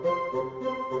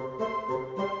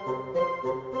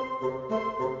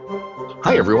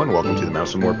Hi, everyone. Welcome to the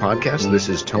Mouse and More podcast. This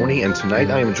is Tony, and tonight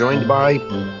I am joined by,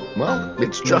 well,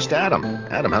 it's just Adam.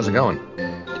 Adam, how's it going?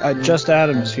 Just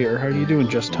Adam's here. How are you doing,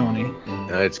 Just Tony?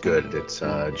 It's good. It's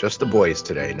just the boys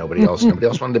today. Nobody else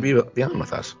wanted to be on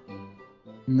with us.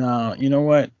 No, you know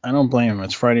what? I don't blame them.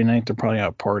 It's Friday night. They're probably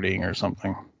out partying or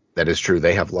something. That is true.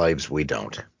 They have lives. We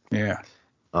don't. Yeah.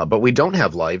 But we don't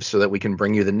have lives so that we can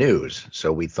bring you the news.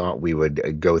 So we thought we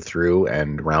would go through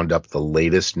and round up the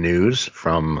latest news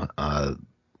from,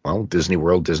 Disney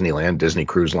World, Disneyland, Disney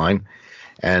Cruise Line,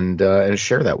 and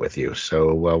share that with you.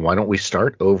 So why don't we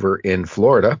start over in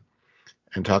Florida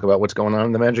and talk about what's going on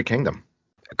in the Magic Kingdom?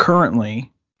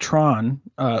 Currently, Tron,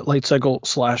 Light Cycle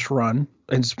 / Run,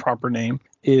 its proper name,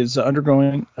 is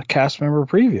undergoing a cast member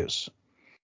previews.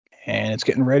 And it's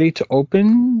getting ready to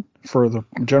open for the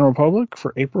general public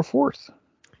for April 4th.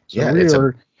 So we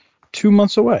are 2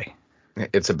 months away.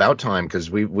 It's about time, because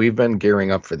we've been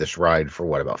gearing up for this ride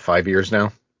for, about 5 years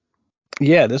now?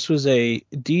 Yeah, this was a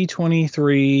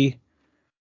D23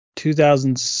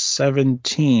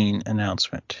 2017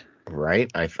 announcement.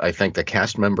 Right. I think the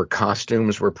cast member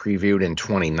costumes were previewed in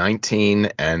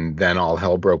 2019, and then all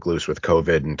hell broke loose with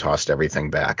COVID and tossed everything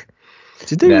back.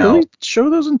 Did they really show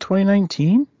those in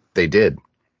 2019? They did.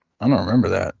 I don't remember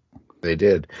that. They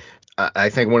did. I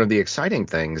think one of the exciting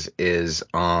things is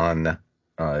on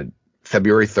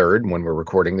February 3rd, when we're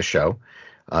recording the show,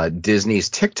 Disney's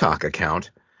TikTok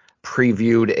account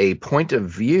previewed a point of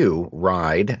view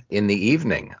ride in the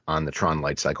evening on the Tron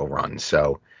Light Cycle Run.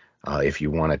 So if you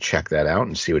want to check that out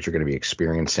and see what you're going to be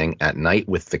experiencing at night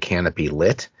with the canopy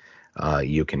lit,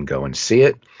 you can go and see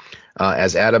it.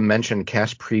 As Adam mentioned,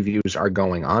 cast previews are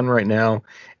going on right now,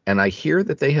 and I hear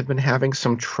that they have been having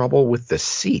some trouble with the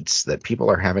seats, that people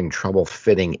are having trouble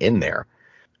fitting in there.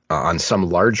 On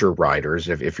some larger riders,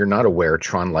 if you're not aware,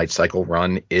 Tron Light Cycle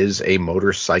Run is a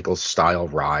motorcycle-style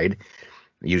ride.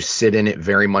 You sit in it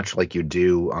very much like you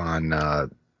do on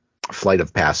Flight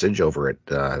of Passage over at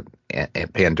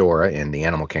Pandora in the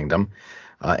Animal Kingdom.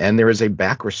 And there is a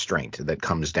back restraint that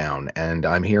comes down. And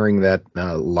I'm hearing that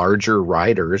larger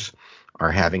riders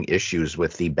are having issues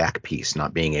with the back piece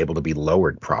not being able to be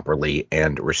lowered properly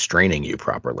and restraining you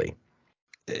properly.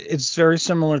 It's very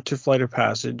similar to Flight of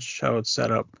Passage, how it's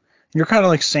set up. You're kind of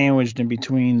like sandwiched in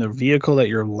between the vehicle that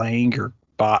you're laying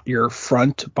your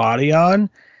front body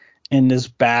on and this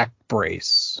back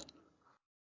brace.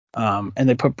 And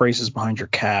they put braces behind your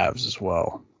calves as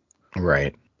well.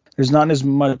 Right. There's not as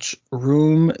much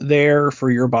room there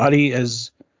for your body as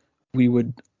we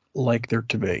would like there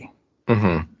to be.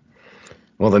 Mm-hmm.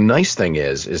 Well, the nice thing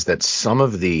is that some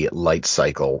of the light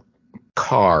cycle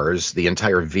cars, the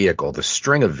entire vehicle, the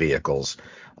string of vehicles,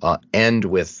 end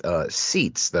with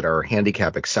seats that are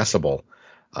handicap accessible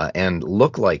and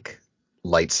look like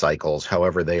light cycles.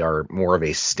 However, they are more of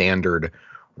a standard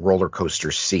roller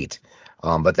coaster seat.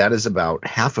 But that is about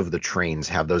half of the trains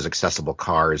have those accessible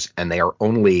cars, and they are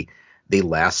only the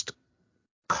last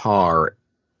car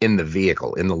in the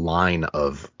vehicle, in the line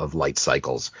of light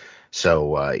cycles.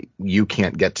 So you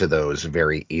can't get to those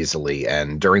very easily.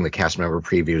 And during the cast member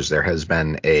previews, there has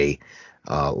been a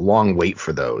long wait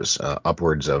for those,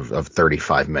 upwards of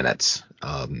 35 minutes.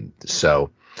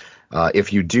 So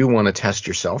if you do want to test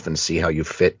yourself and see how you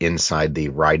fit inside the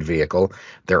ride vehicle,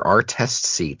 there are test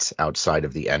seats outside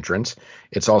of the entrance.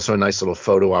 It's also a nice little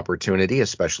photo opportunity,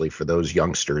 especially for those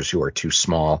youngsters who are too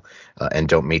small and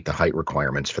don't meet the height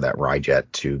requirements for that ride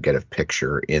yet, to get a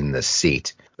picture in the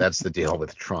seat. That's the deal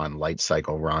with Tron Light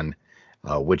Cycle Run,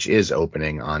 which is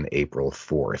opening on April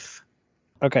 4th.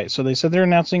 Okay, so they said they're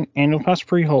announcing annual pass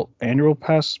holder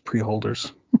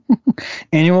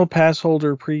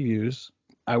previews.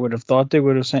 I would have thought they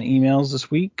would have sent emails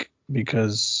this week,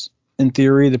 because in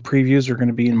theory the previews are going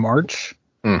to be in March,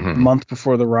 a month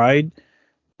before the ride,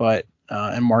 but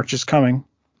and March is coming.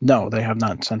 No, they have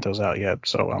not sent those out yet.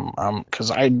 So because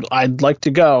I'd like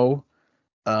to go,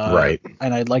 right,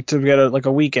 and I'd like to get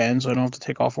a weekend so I don't have to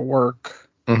take off of work.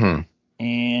 Mm-hmm.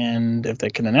 And if they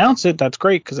can announce it, that's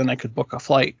great, because then I could book a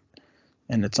flight,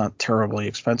 and it's not terribly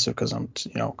expensive because I'm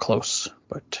close.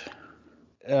 But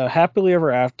Happily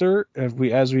Ever After,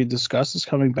 as we discussed, is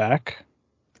coming back.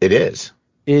 It is.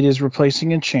 It is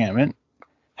replacing Enchantment.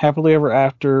 Happily Ever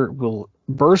After will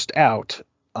burst out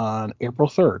on April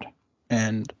 3rd,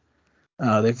 and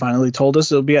they finally told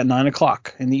us it'll be at 9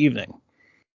 o'clock in the evening,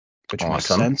 which makes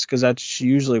sense, because that's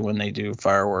usually when they do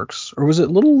fireworks. Or was it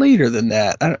a little later than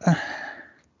that?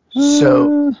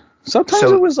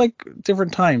 Sometimes it was like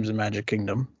different times in Magic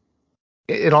Kingdom.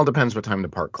 It all depends what time the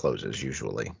park closes,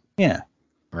 usually. Yeah.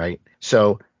 Right.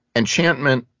 So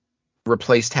Enchantment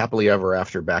replaced Happily Ever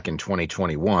After back in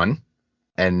 2021,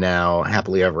 and now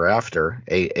Happily Ever After,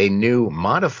 a new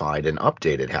modified and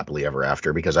updated Happily Ever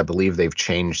After, because I believe they've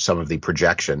changed some of the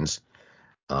projections,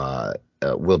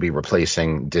 will be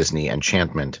replacing Disney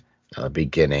Enchantment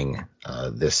beginning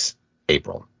this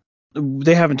April.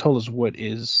 They haven't told us what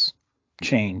is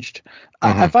changed.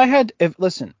 Mm-hmm. If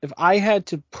I had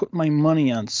to put my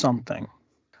money on something,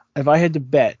 if I had to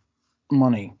bet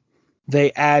money,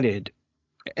 they added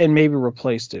and maybe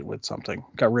replaced it with something,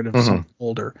 got rid of Mm-hmm. something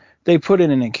older. They put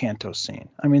in an Encanto scene.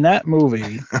 I mean, that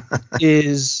movie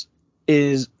is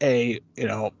a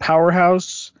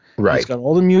powerhouse. It's Right. got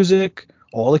all the music.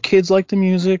 All the kids like the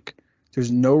music.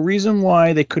 There's no reason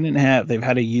why they couldn't have. They've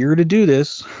had a year to do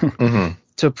this Mm-hmm.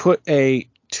 to put a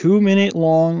 2-minute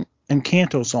long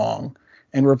Encanto song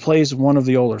and replace one of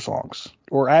the older songs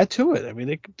or add to it. I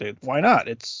mean, why not?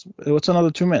 What's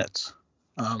another 2 minutes?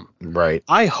 Right.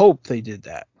 I hope they did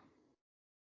that.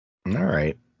 All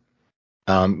right.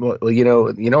 Well, you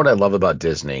know what I love about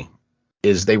Disney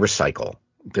is they recycle.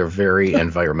 They're very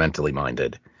environmentally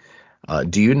minded.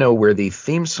 Do you know where the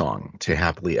theme song to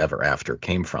Happily Ever After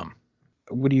came from?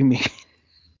 What do you mean?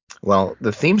 Well,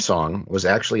 the theme song was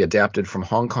actually adapted from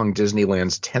Hong Kong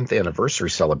Disneyland's 10th anniversary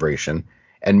celebration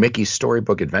and Mickey's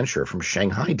Storybook Adventure from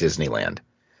Shanghai Disneyland.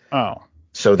 Oh,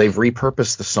 So they've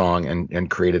repurposed the song and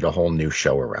created a whole new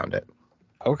show around it.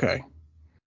 okay.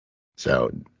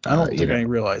 So, I don't think I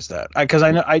realized that. Because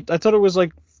I thought it was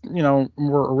like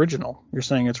more original. You're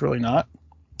saying it's really not?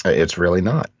 it's really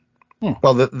not. Hmm.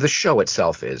 Well, the show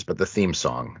itself is, but the theme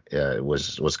song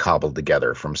was cobbled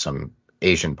together from some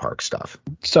Asian park stuff.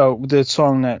 So the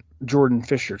song that Jordan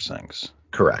Fisher sings.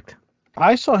 Correct.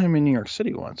 I saw him in New York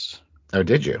City once. Oh,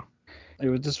 did you?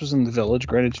 This was in the Village,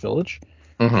 Greenwich Village,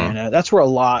 Mm-hmm. and that's where a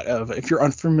lot of, if you're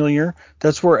unfamiliar,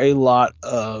 that's where a lot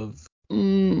of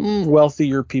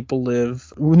wealthier people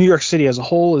live. New York City as a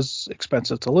whole is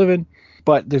expensive to live in,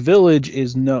 but the Village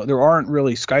there aren't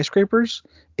really skyscrapers.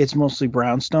 It's mostly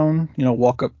brownstone,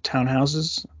 walk-up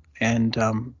townhouses,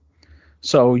 and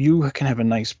so you can have a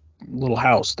nice little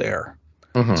house there.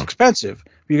 It's Mm-hmm. expensive,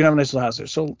 but you can have a nice little house there.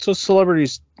 So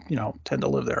celebrities, tend to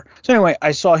live there. So anyway,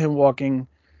 I saw him walking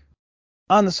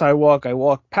on the sidewalk. I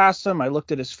walked past him. I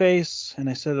looked at his face, and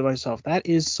I said to myself, "That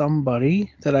is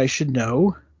somebody that I should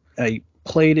know." I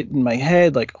played it in my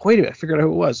head, like, "Wait a minute, I figured out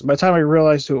who it was." By the time I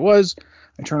realized who it was,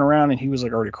 I turned around and he was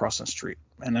like already crossing the street,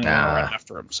 and then I went right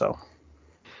after him. So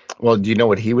Well, do you know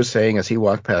what he was saying as he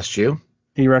walked past you?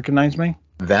 he recognized me.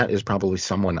 That is probably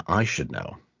someone I should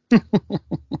know.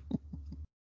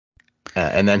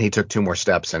 And then he took 2 more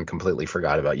steps and completely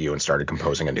forgot about you and started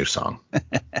composing a new song.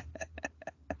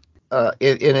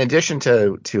 In addition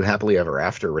to Happily Ever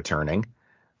After returning,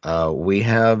 we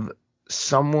have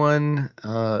someone.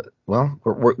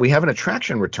 We have an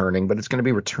attraction returning, but it's going to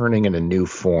be returning in a new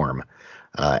form.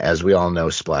 As we all know,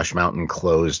 Splash Mountain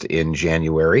closed in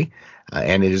January,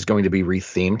 and it is going to be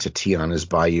rethemed to Tiana's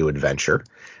Bayou Adventure.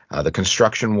 The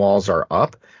construction walls are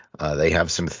up. They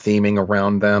have some theming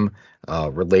around them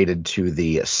related to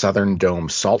the Southern Dome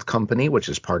Salt Company, which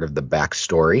is part of the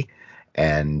backstory.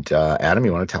 And Adam,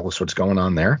 you want to tell us what's going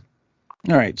on there?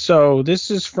 All right, so this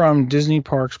is from Disney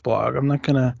Parks blog. I'm not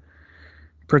gonna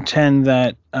pretend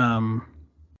that I'm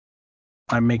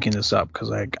making this up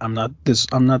because I'm not this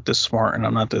smart and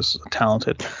I'm not this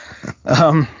talented.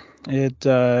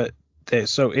 The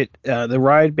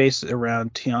ride based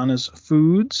around Tiana's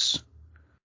Foods,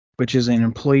 which is an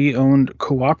employee-owned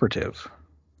cooperative.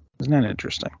 Isn't that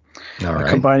interesting? All right.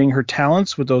 Combining her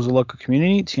talents with those of the local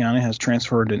community, Tiana has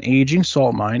transformed an aging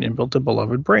salt mine and built a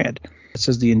beloved brand. It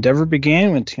says the endeavor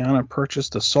began when Tiana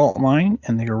purchased the salt mine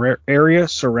and the area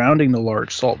surrounding the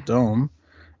large salt dome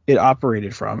it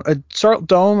operated from. A salt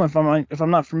dome, if I'm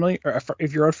not familiar, or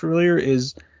if you're unfamiliar,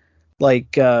 is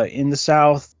like in the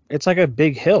South. It's like a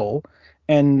big hill,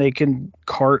 and they can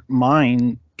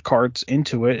mine carts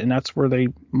into it, and that's where they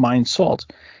mine salt.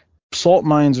 Salt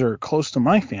mines are close to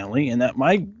my family, and that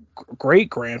my great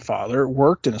grandfather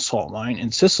worked in a salt mine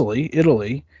in Sicily,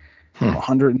 Italy,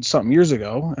 100 and something years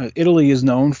ago. Italy is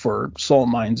known for salt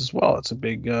mines as well. It's a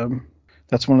big,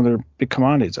 that's one of their big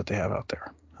commodities that they have out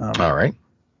there. All right.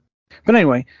 But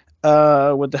anyway,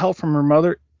 with the help from her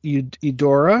mother,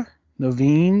 Eudora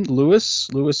Novine Lewis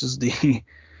is the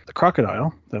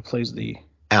crocodile that plays the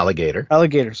Alligator.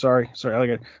 alligator. Sorry,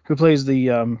 alligator, who plays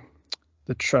the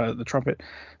trumpet,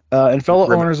 and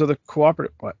fellow owners of the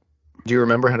cooperative. What? Do you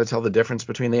remember how to tell the difference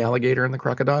between the alligator and the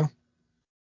crocodile?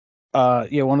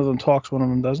 Yeah, one of them talks, one of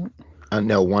them doesn't.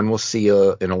 No, one will see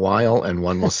you in a while, and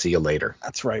one will see you later.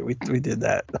 That's right. We did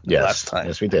that Yes, last time.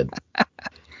 yes, we did.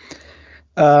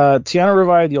 Tiana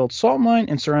revived the old salt mine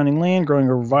and surrounding land, growing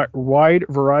a wide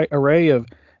array of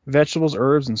vegetables,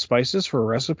 herbs, and spices for her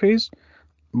recipes.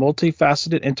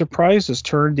 Multifaceted enterprise has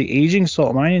turned the aging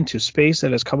salt mine into space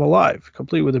that has come alive,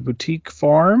 complete with a boutique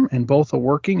farm and both a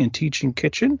working and teaching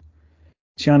kitchen.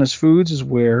 Tiana's Foods is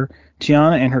where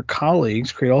Tiana and her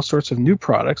colleagues create all sorts of new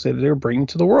products that they're bringing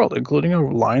to the world, including a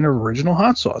line of original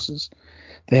hot sauces.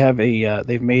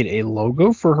 They've made a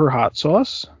logo for her hot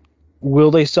sauce.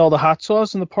 Will they sell the hot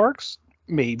sauce in the parks?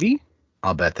 Maybe.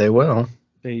 I'll bet they will.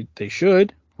 They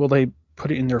should. Will they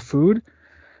put it in their food?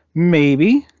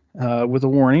 Maybe. With a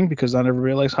warning, because not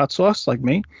everybody likes hot sauce like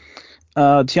me.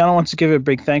 Tiana wants to give a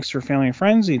big thanks to her family and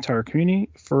friends, the entire community,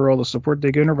 for all the support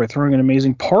they've given her by throwing an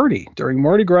amazing party during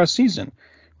Mardi Gras season.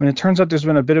 When it turns out there's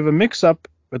been a bit of a mix-up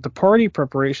with the party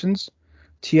preparations,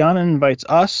 Tiana invites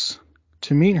us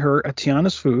to meet her at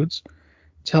Tiana's Foods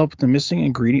to help with the missing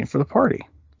ingredient for the party.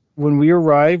 When we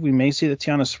arrive, we may see that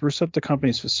Tiana spruce up the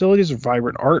company's facilities with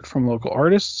vibrant art from local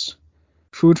artists.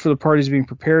 Food for the party is being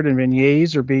prepared and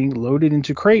beignets are being loaded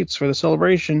into crates for the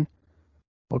celebration.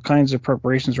 All kinds of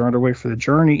preparations are underway for the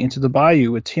journey into the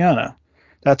bayou with Tiana.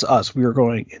 That's us. We are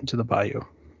going into the bayou.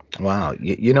 Wow.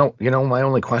 You know, my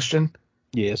only question?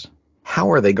 Yes. How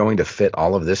are they going to fit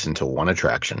all of this into one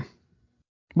attraction?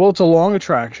 Well, it's a long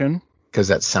attraction. Because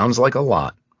that sounds like a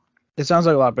lot. It sounds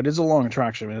like a lot, but it's a long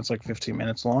attraction. I mean, it's like 15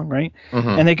 minutes long, right? Mm-hmm.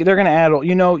 And they're going to add,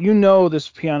 this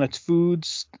Tiana's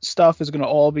Foods stuff is going to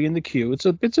all be in the queue. It's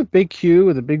a big queue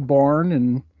with a big barn,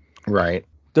 and Right.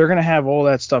 they're going to have all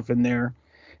that stuff in there.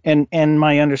 And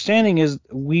my understanding is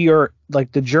we are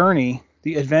like the journey,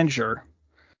 the adventure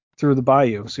through the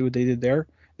bayou. See what they did there?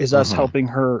 Is us Mm-hmm. helping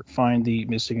her find the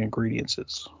missing ingredients.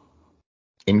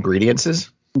 Ingredients?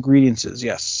 Ingredients,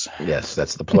 yes. Yes,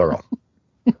 that's the plural.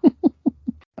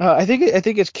 I think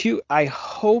it's cute. I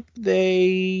hope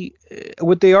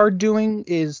what they are doing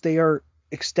is they are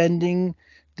extending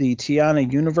the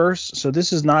Tiana universe. So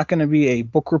this is not going to be a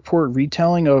book report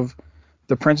retelling of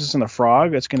the Princess and the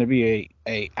Frog. It's going to be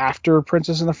a after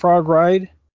Princess and the Frog ride,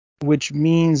 which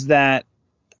means that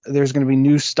there's going to be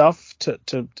new stuff to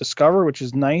discover, which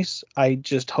is nice. I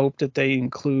just hope that they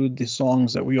include the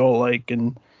songs that we all like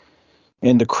and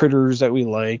the critters that we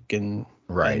like and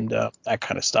Right. that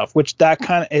kind of stuff. Which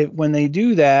when they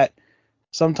do that,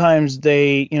 sometimes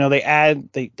they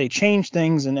they change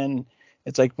things and then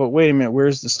it's like, but wait a minute,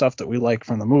 where's the stuff that we like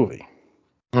from the movie?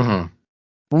 Mm-hmm.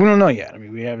 But we don't know yet. I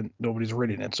mean, nobody's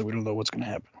written it, so we don't know what's going to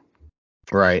happen.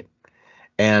 Right.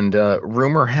 And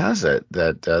rumor has it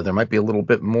that there might be a little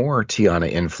bit more Tiana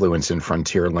influence in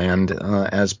Frontierland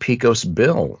as Pecos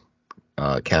Bill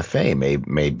Cafe may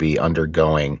be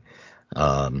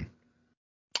um,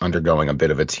 undergoing a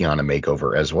bit of a Tiana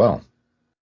makeover as well.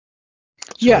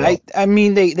 So Yeah, well, I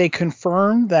mean they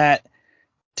confirmed that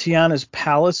Tiana's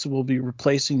Palace will be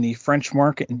replacing the French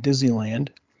Market in Disneyland.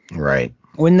 right.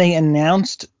 When they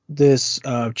announced this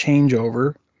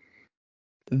changeover,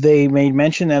 they made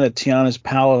mention that a Tiana's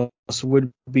Palace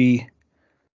would be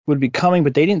coming,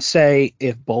 but they didn't say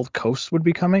if both coasts would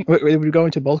be coming. It would be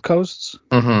going to both coasts.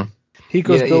 Mm-hmm.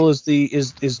 Pecos Yeah. Bill is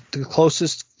the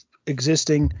closest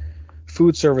existing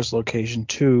food service location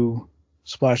to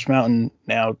Splash Mountain,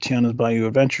 now Tiana's Bayou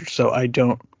Adventure. So I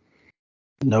don't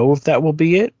know if that will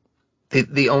be it.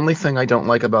 The only thing I don't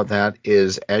like about that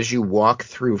is as you walk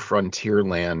through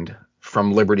Frontierland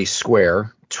from Liberty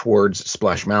Square towards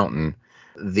Splash Mountain,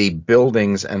 the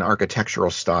buildings and architectural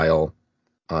style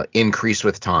increase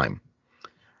with time.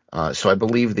 So I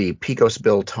believe the Pecos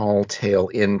Bill Tall Tale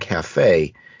Inn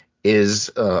Cafe is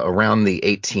around the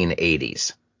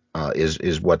 1880s.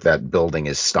 Is what that building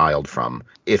is styled from.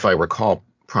 If I recall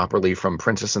properly from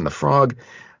Princess and the Frog,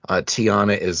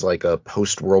 Tiana is like a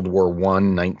post World War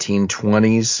One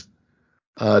 1920s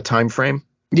time frame.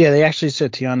 Yeah, they actually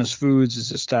said Tiana's Foods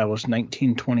is established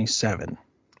 1927.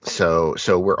 So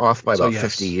we're off by So about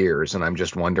 50 yes. years, and I'm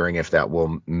just wondering if that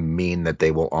will mean that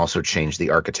they will also change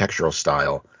the architectural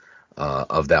style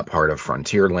of that part of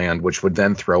Frontierland, which would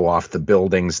then throw off the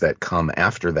buildings that come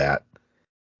after that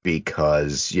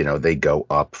because, they go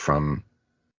up from,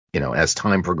 as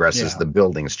time progresses, Yeah. the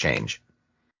buildings change.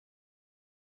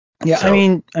 Yeah,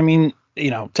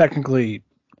 So, technically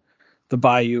the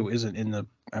Bayou isn't in the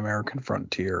American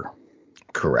frontier,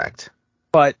 correct.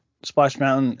 but Splash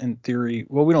Mountain, in theory,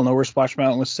 well, we don't know where Splash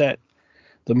Mountain was set.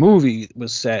 The movie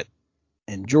was set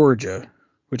in Georgia,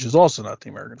 which is also not the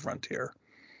American frontier.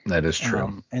 That is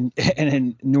true. And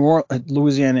in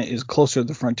Louisiana is closer to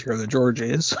the frontier than Georgia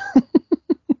is,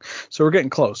 so we're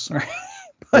getting close. Right?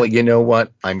 Well, But you know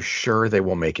what? I'm sure they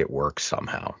will make it work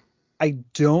somehow. I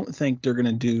don't think they're going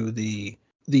to do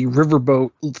the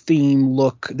riverboat theme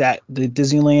look that the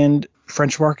Disneyland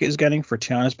French Market is getting for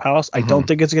Tiana's Palace. I don't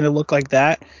think it's going to look like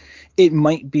that. It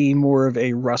might be more of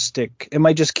a rustic. It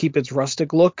might just keep its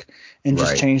rustic look and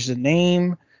just change the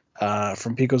name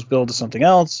from Pico's Bill to something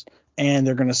else. And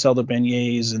they're going to sell the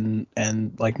beignets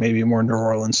and like maybe more New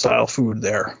Orleans style food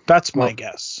there. That's my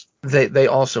guess. They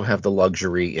also have the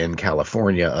luxury in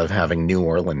California of having New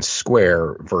Orleans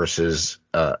Square versus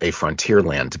a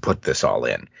Frontierland to put this all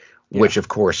in, which of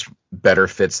course better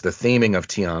fits the theming of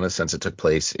Tiana since it took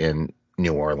place in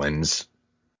New Orleans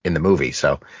in the movie.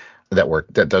 So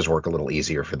that does work a little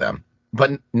easier for them.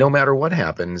 But no matter what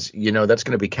happens, that's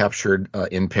going to be captured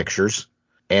in pictures.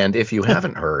 And if you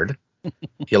haven't heard,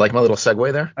 you like my little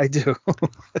segue there? I do.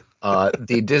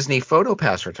 The Disney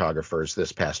PhotoPass photographers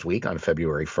this past week on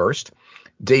February 1st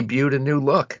debuted a new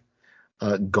look.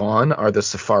 Gone are the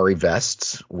safari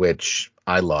vests, which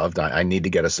I loved. I need to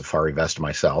get a safari vest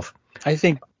myself. I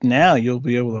think now you'll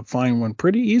be able to find one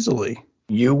pretty easily.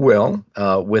 You will,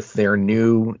 with their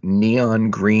new neon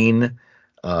green,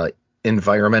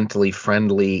 environmentally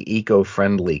friendly,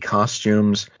 eco-friendly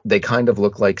costumes. They kind of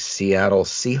look like Seattle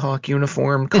Seahawk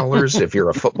uniform colors if you're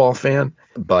a football fan,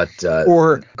 but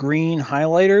or green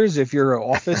highlighters if you're an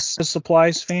office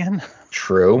supplies fan.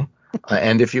 True.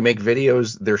 And if you make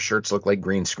videos, their shirts look like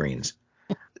green screens.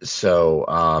 So,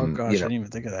 oh gosh, I didn't even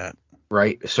think of that.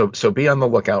 Right. So be on the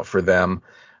lookout for them.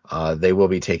 They will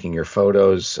be taking your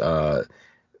photos.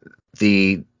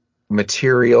 The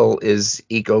material is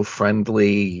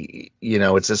eco-friendly.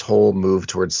 It's this whole move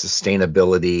towards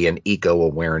sustainability and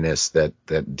eco-awareness that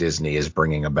Disney is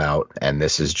bringing about. And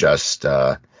this is just,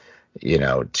 to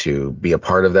be a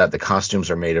part of that. The costumes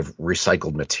are made of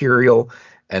recycled material,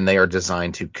 and they are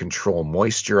designed to control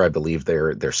moisture. I believe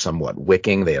they're somewhat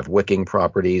wicking. They have wicking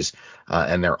properties,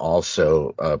 and they're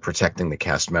also protecting the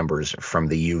cast members from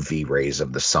the UV rays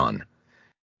of the sun.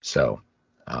 So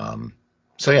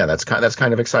yeah, that's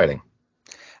kind of exciting.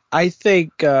 I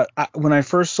think when I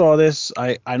first saw this,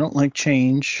 I don't like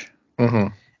change,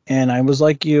 and I was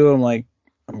like you. I'm like,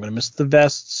 I'm gonna miss the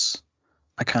vests.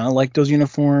 I kind of like those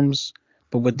uniforms.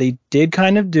 But what they did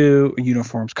kind of do,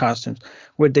 uniforms, costumes,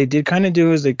 what they did kind of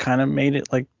do is they kind of made it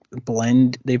like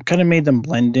blend. They kind of made them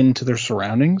blend into their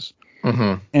surroundings.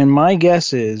 And my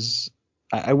guess is,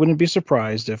 I wouldn't be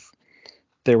surprised if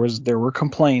there were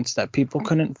complaints that people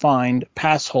couldn't find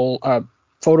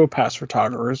photo pass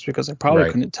photographers because they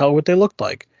probably couldn't tell what they looked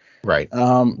like. Right.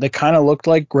 They kind of looked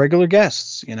like regular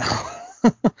guests,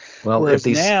 Well, whereas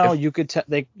you could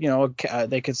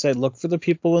they could say, look for the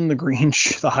people in the green,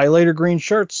 the highlighter green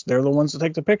shirts. They're the ones that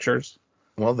take the pictures.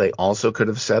 Well, they also could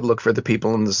have said, look for the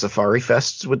people in the safari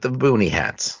vests with the boonie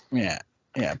hats. Yeah.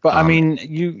 But I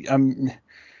mean,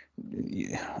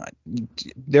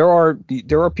 there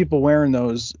are people wearing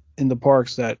those in the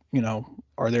parks that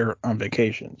are there on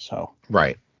vacation. So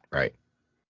right.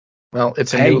 Well,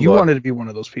 it's a new look. Wanted to be one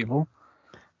of those people.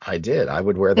 I did. I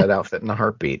would wear that outfit in a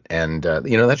heartbeat. And,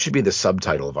 that should be the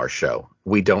subtitle of our show.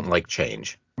 We don't like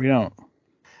change. We don't.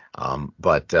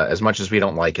 But as much as we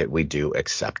don't like it, we do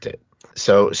accept it.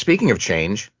 So speaking of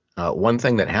change, one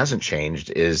thing that hasn't changed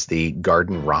is the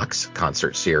Garden Rocks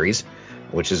concert series,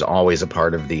 which is always a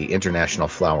part of the International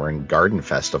Flower and Garden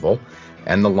Festival.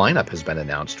 And the lineup has been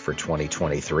announced for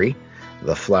 2023.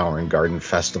 The Flower and Garden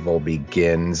Festival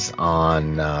begins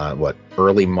on,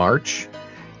 early March,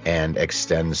 and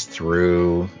extends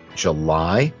through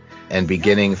July. And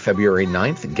beginning February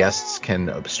 9th, guests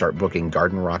can start booking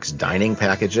Garden Rocks dining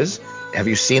packages. Have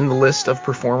you seen the list of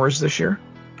performers this year?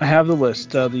 I have the list.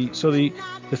 The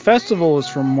festival is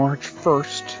from March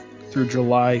 1st through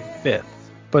July 5th,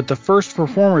 but the first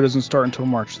performer doesn't start until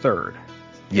March 3rd.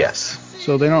 Yes.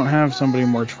 So they don't have somebody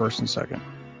March 1st and 2nd.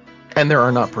 And there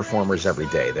are not performers every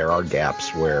day. There are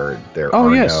gaps where there are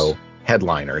no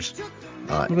headliners.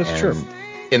 That's true.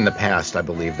 In the past, I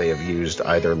believe they have used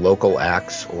either local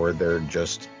acts or there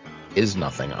just is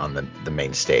nothing on the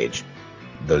main stage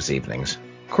those evenings.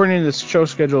 According to this show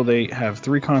schedule, they have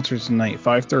 3 concerts a night,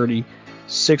 5:30,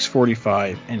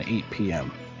 6:45, and 8 p.m.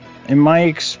 In my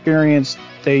experience,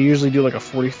 they usually do like a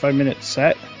 45-minute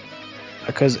set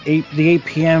because the 8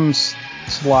 p.m.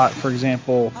 slot, for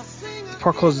example, the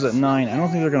park closes at 9. I don't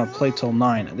think they're going to play till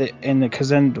 9, because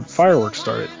then the fireworks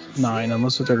start at 9,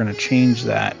 unless they're going to change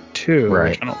that too,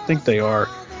 which I don't think they are.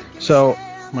 So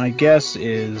my guess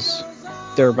is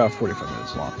they're about 45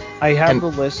 minutes long. I have the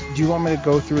list. Do you want me to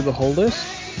go through the whole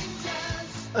list?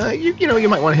 You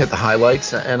might want to hit the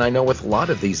highlights, and I know with a lot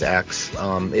of these acts,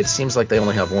 it seems like they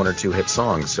only have 1 or 2 hit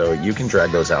songs, so you can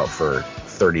drag those out for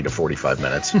 30 to 45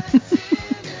 minutes.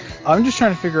 I'm just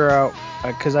trying to figure out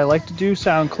because I like to do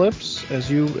sound clips. If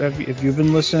you've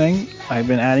been listening, I've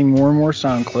been adding more and more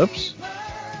sound clips,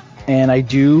 and I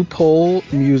do pull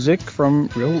music from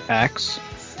real acts.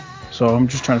 So I'm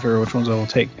just trying to figure out which ones I will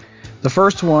take. The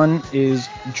first one is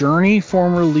Journey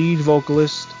former lead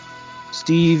vocalist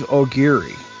Steve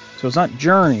Augeri. So it's not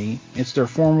Journey, it's their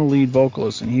former lead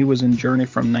vocalist, and he was in Journey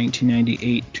from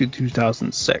 1998 to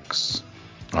 2006.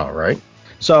 All right.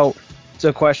 So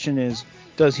the question is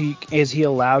he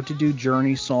allowed to do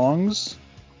Journey songs?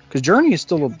 Because Journey is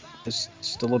still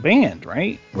a band,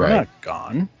 right? They're Right. not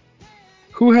gone.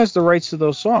 Who has the rights to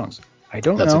those songs? I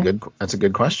don't know. That's a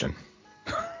good question.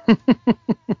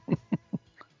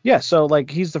 Yeah, so like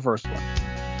he's the first one.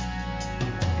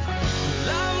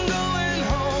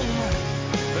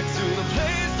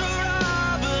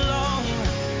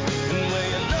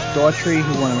 Daughtry,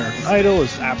 who won American Idol,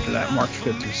 is after that, March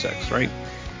 5th through 6th, right?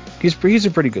 He's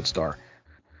a pretty good star.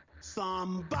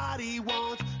 Somebody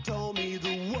once told me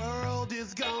the world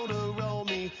is gonna roll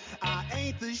me. I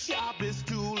ain't the sharpest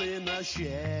tool in the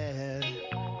shed.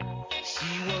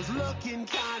 She was looking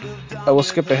kind of dumb. I will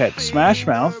skip ahead. Smash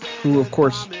Mouth, who of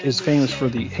course is famous for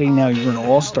the Hey Now You're an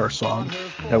All-Star song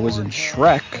that was in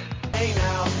Shrek. Hey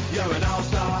now, you're an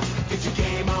all-star. Get your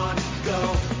game on,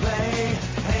 go play.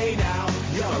 Hey now,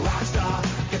 you're a rock star.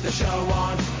 Get the show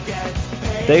on, get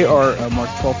paid. They are March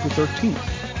 12th through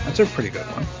 13th. That's a pretty good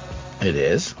one. It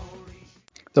is.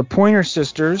 The Pointer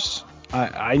Sisters,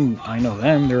 I know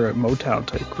them. They're a Motown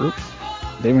type group.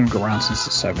 They've been around since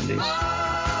the 70s.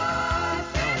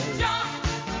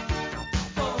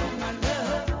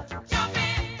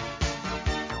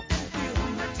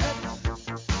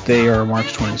 They are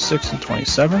March 26th and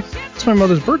 27th. It's my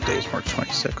mother's birthday is March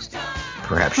 26th.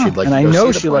 Perhaps she'd like and to I go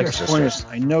know see she the likes Pointer Pointer.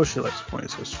 Sisters. I know she likes Pointer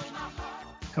Sisters.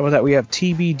 How about that? We have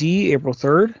TBD, April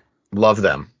 3rd. Love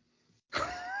them.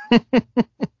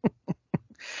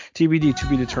 TBD, to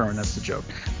be determined. That's the joke.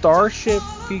 Starship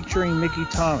featuring Mickey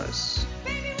Thomas.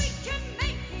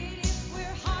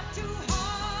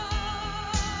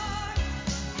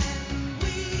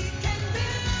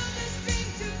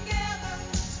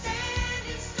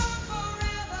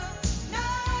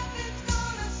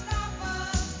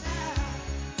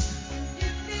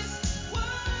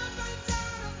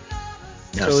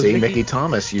 Now, So is see, Mickey- Mickey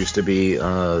Thomas used to be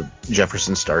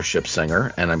Jefferson Starship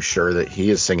singer, and I'm sure that he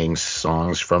is singing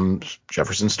songs from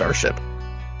Jefferson Starship.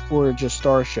 Or just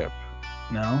Starship?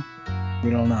 No? We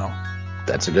don't know.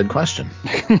 That's a good question.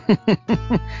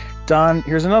 Don,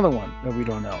 here's another one that we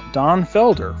don't know. Don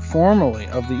Felder, formerly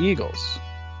of the Eagles.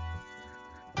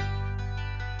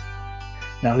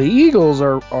 Now, the Eagles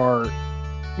are,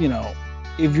 you know,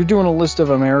 if you're doing a list of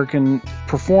American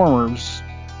performers,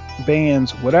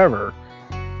 bands, whatever,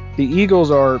 the Eagles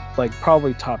are like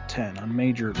probably top 10 on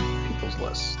major people's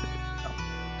lists. You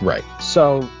know. Right.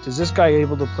 So, is this guy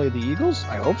able to play the Eagles?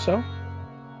 I hope so.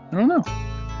 I don't know.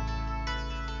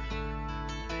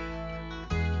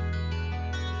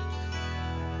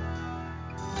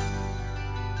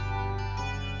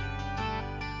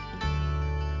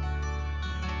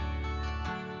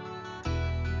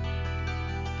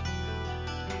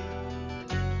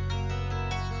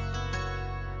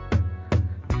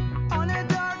 On a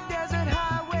dark desert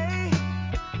highway,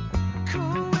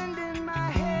 cool wind in my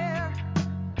hair,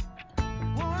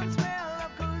 warm smell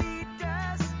of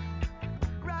colitas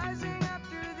rising up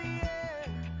through the air.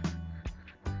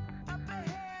 Up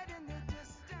ahead in the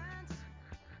distance.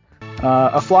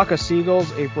 A Flock of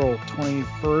Seagulls, April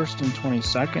 21st and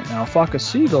 22nd. Now, A Flock of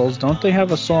Seagulls, don't they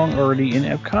have a song already in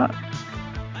Epcot?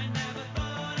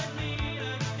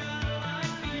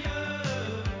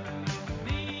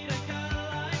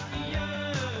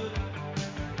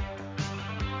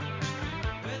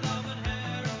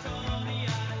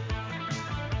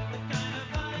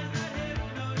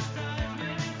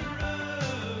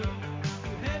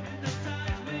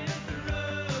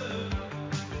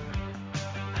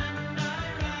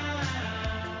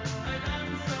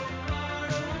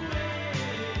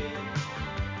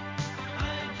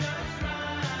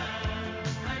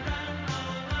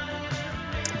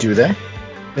 Do they?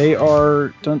 They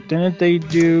are. Didn't they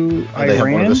do Iran? They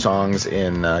have one of the songs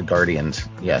in Guardians.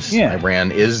 Yes. Yeah.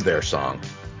 Iran is their song.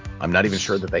 I'm not even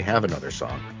sure that they have another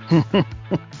song.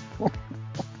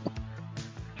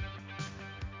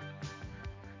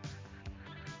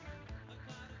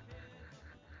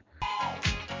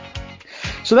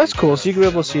 So that's cool. So you can be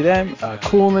able to see them.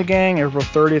 Kool and the Gang, April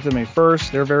 30th and May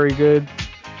 1st. They're very good.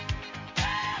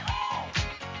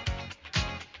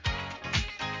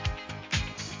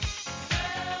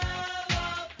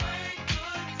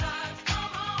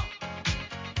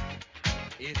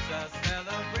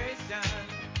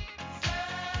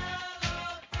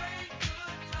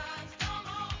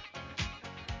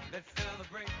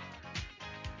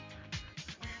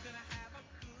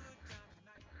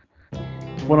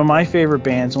 One of my favorite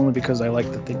bands, only because I like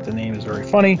to think the name is very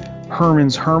funny,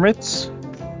 Herman's Hermits.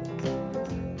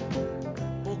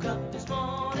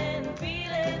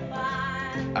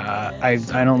 I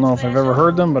don't know if I've ever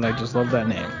heard them, but I just love that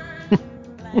name.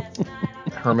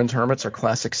 Herman's Hermits are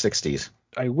classic 60s.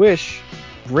 I wish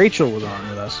Rachel was on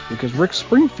with us, because Rick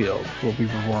Springfield will be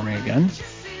performing again.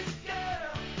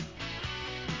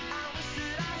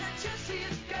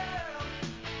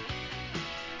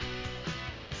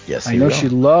 Yes, I know she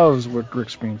loves Rick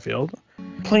Springfield.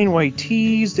 Plain White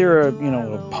Tees, they're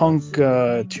a punk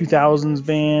 2000s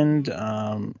band.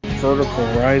 Vertical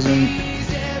Horizon.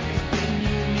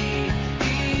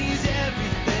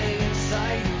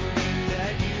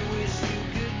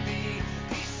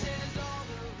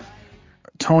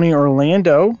 Tony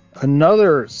Orlando,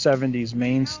 another 70s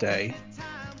mainstay.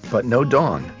 But no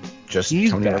Dawn, just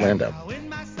He's Tony back. Orlando.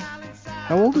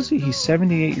 How old is he? He's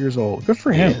 78 years old. Good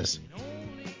for him. He is.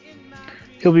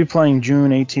 He'll be playing June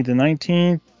 18th and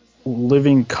 19th.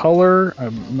 Living Color,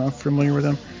 I'm not familiar with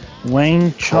him.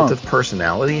 Wang Chung. Cult of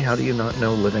Personality? How do you not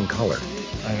know Living Color?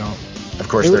 I don't. Of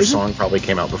course, their song probably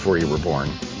came out before you were born.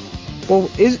 Well,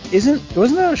 wasn't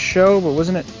that a show? But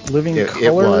wasn't it Living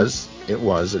Color? It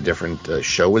was a different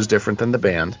show. Was different than the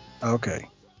band. Okay.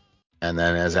 And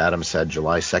then, as Adam said,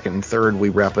 July 2nd and 3rd, we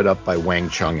wrap it up by Wang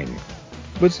Chunging.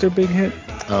 What's their big hit?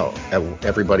 Oh,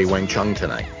 Everybody Wang Chung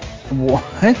Tonight.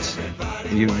 What?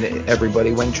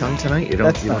 Everybody Wang Chung Tonight? You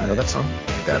don't know that song?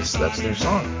 That's their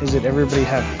song. Is it Everybody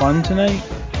Have Fun Tonight?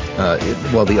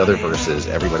 Well, the other verse is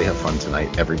Everybody Have Fun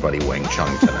Tonight, Everybody Wang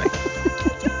Chung Tonight.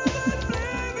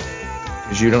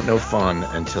 Because you don't know fun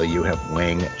until you have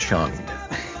Wang Chunged.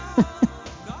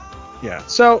 Yeah.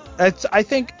 So I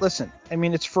think, listen, I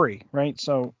mean, it's free, right?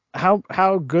 So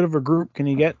how good of a group can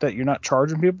you get that you're not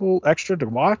charging people extra to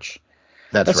watch?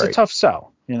 That's right. a tough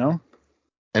sell,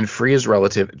 And free is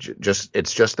relative.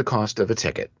 It's just the cost of a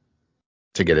ticket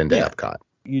to get into Epcot.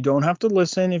 You don't have to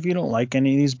listen if you don't like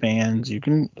any of these bands. You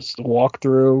can walk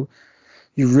through.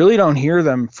 You really don't hear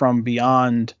them from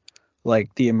beyond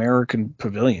like the American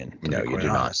Pavilion. No, you do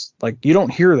not. Like you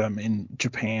don't hear them in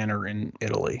Japan or in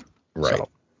Italy. Right. So.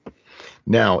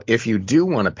 Now, if you do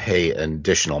want to pay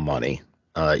additional money,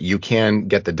 you can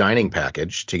get the dining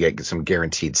package to get some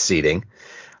guaranteed seating.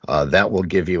 That will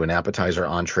give you an appetizer,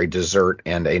 entree, dessert,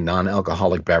 and a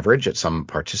non-alcoholic beverage at some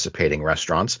participating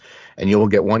restaurants. And you will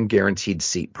get one guaranteed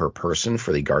seat per person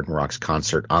for the Garden Rocks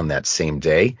concert on that same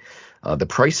day. The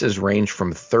prices range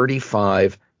from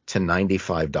 $35 to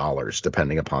 $95,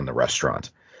 depending upon the restaurant.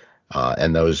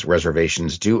 And those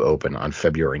reservations do open on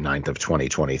February 9th of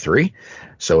 2023.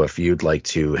 So if you'd like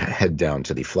to head down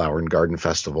to the Flower and Garden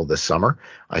Festival this summer,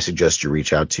 I suggest you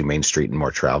reach out to Main Street and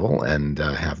More Travel and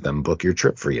have them book your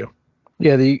trip for you.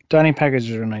 Yeah, the dining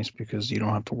packages are nice because you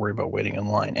don't have to worry about waiting in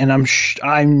line. And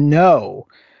I know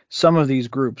some of these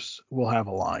groups will have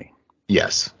a line.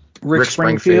 Yes. Rick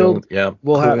Springfield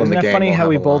will have. Isn't that funny how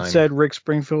we both said Rick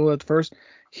Springfield at first?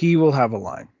 He will have a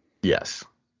line. Yes.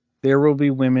 There will be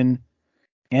women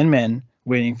and men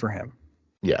waiting for him.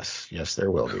 Yes, there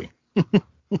will be.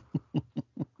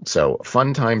 So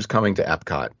fun times coming to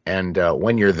Epcot. And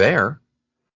when you're there,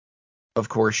 of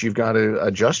course, you've got to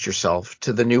adjust yourself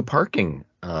to the new parking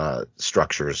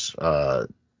structures,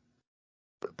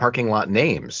 parking lot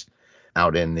names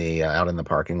out in the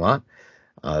parking lot.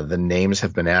 The names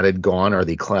have been added. Gone are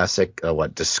the classic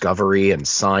Discovery and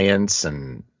Science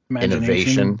and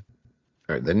Innovation.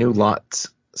 The new lots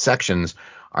sections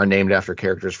are named after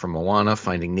characters from Moana,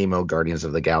 Finding Nemo, Guardians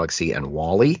of the Galaxy, and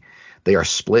WALL-E. They are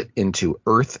split into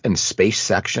Earth and Space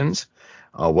sections.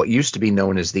 What used to be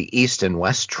known as the East and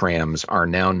West trams are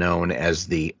now known as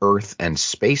the Earth and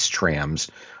Space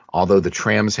trams, although the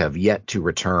trams have yet to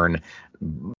return,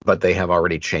 but they have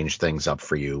already changed things up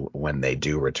for you when they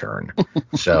do return.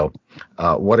 So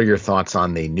what are your thoughts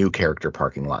on the new character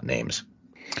parking lot names?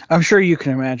 I'm sure you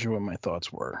can imagine what my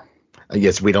thoughts were.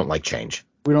 Yes, we don't like change.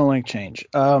 We don't like change.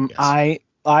 Yes.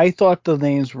 I thought the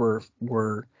names were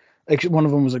one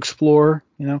of them was Explore.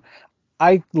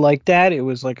 I like that. It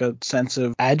was like a sense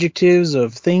of adjectives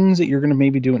of things that you're going to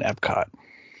maybe do in Epcot.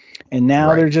 And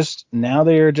now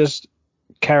they are just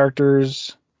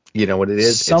characters. You know what it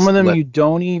is? Some of them you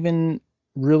don't even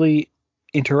really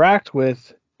interact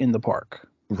with in the park.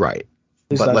 Right.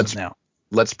 But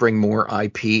let's bring more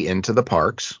IP into the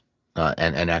parks.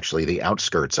 And actually the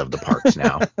outskirts of the parks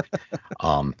now.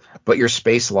 But your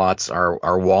space lots are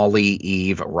WALL-E,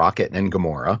 Eve, Rocket, and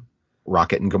Gamora.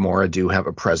 Rocket and Gamora do have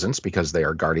a presence because they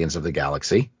are Guardians of the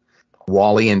Galaxy.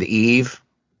 WALL-E and Eve,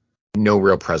 no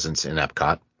real presence in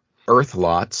Epcot. Earth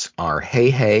lots are Hey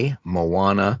Hey,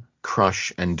 Moana,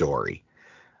 Crush, and Dory.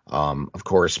 Of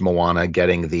course, Moana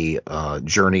getting the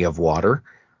Journey of Water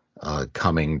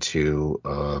coming to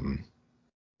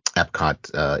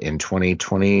Epcot in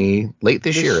 2020, late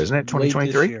this year, isn't it? Late this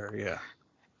 2023? year, yeah.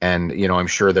 And, I'm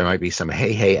sure there might be some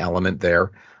hey element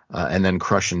there. And then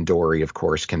Crush and Dory, of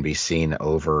course, can be seen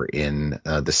over in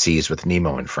the seas with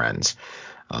Nemo and friends.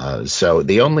 So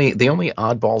the only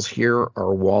oddballs here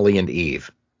are Wally and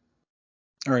Eve.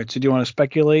 All right, so do you want to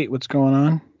speculate what's going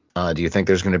on? Do you think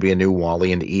there's going to be a new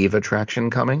Wally and Eve attraction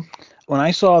coming? When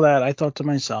I saw that, I thought to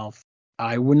myself,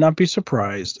 I would not be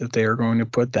surprised if they are going to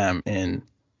put them in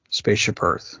Spaceship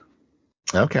Earth.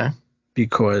 Okay.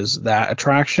 Because that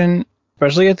attraction,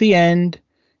 especially at the end,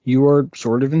 you are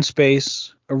sort of in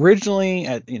space. Originally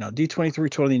at D23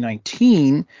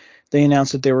 2019, they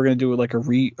announced that they were going to do like a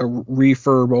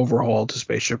refurb overhaul to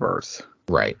Spaceship Earth.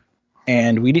 Right.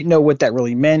 And we didn't know what that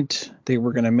really meant. They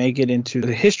were going to make it into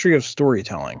the history of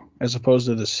storytelling as opposed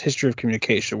to this history of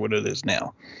communication, what it is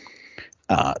now.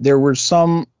 There were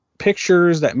some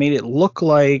pictures that made it look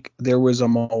like there was a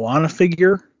Moana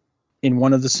figure in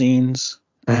one of the scenes.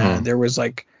 Mm-hmm. There was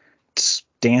like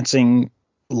dancing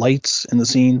lights in the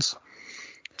scenes.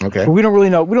 Okay. But we don't really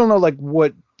know. We don't know like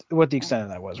what the extent of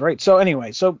that was, right? So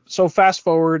anyway, so fast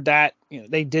forward that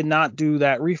they did not do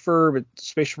that refurb.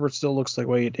 Spaceship Earth still looks like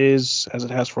the way it is, as it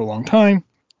has for a long time.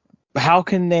 How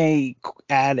can they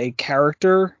add a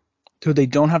character who they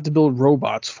don't have to build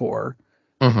robots for,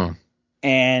 mm-hmm.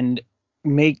 and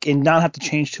not have to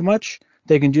change too much?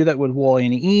 They can do that with Wally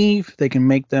and Eve. They can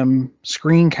make them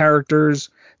screen characters.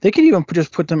 They can even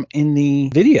just put them in the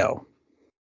video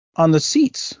on the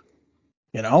seats.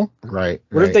 Right.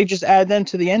 What if they just add them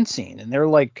to the end scene and they're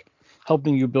like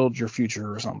helping you build your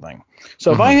future or something?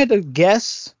 So if I had to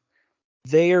guess,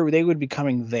 they would be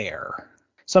coming there.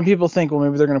 Some people think, well,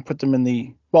 maybe they're going to put them in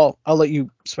the. Well, I'll let you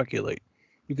speculate.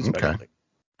 You can speculate. Okay.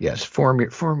 Yes, form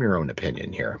your own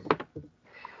opinion here.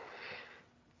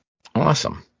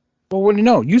 Awesome. Well, what do you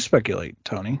know? You speculate,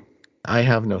 Tony. I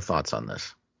have no thoughts on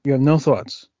this. You have no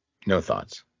thoughts. No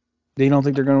thoughts. They don't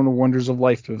think they're going to Wonders of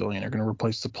Life Pavilion. They're going to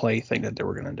replace the play thing that they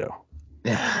were going to do.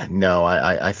 No,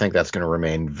 I think that's going to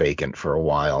remain vacant for a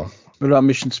while. What about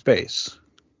Mission Space?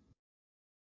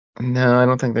 No, I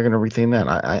don't think they're going to retheme that.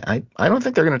 I don't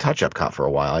think they're going to touch Epcot for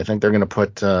a while. I think they're going to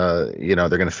put, they're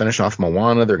going to finish off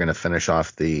Moana. They're going to finish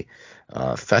off the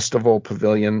Festival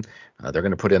Pavilion. They're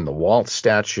going to put in the Walt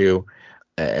statue,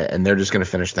 and they're just going to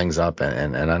finish things up.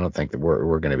 And I don't think that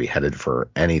we're going to be headed for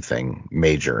anything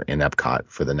major in Epcot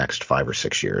for the next 5 or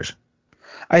 6 years.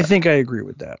 I think I agree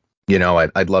with that.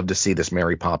 I'd love to see this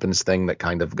Mary Poppins thing that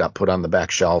kind of got put on the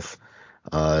back shelf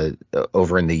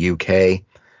over in the UK.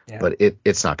 Yeah. But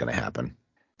it's not going to happen.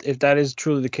 If that is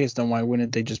truly the case, then why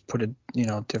wouldn't they just put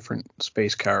different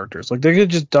space characters? Like they could have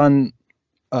just done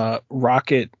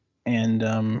Rocket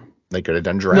and they could have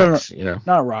done Drax,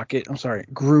 Not Rocket. I'm sorry,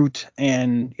 Groot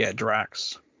and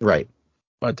Drax. Right.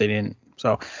 But they didn't.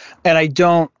 So, and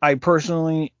I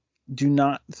personally do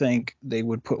not think they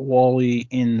would put Wall-E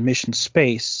in Mission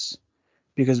Space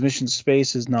because Mission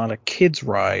Space is not a kids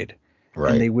ride.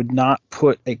 Right. And they would not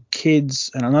put a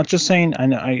kids, and I'm not just saying,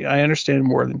 I understand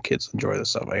more than kids enjoy this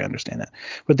stuff. I understand that.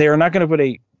 But they are not going to put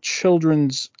a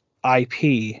children's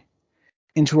IP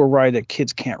into a ride that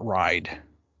kids can't ride.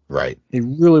 Right. They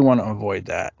really want to avoid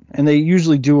that. And they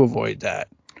usually do avoid that.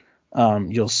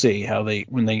 You'll see how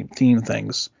when they theme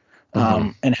things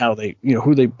and how they,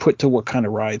 who they put to what kind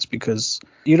of rides, because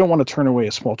you don't want to turn away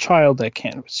a small child that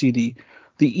can't see the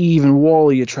Eve and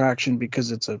Wall-E attraction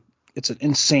because it's an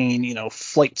insane,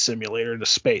 flight simulator to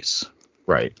space.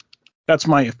 Right. That's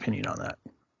my opinion on that.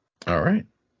 All right.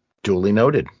 Duly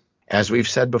noted. As we've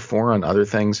said before on other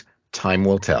things, time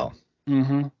will tell.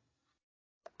 Mm-hmm.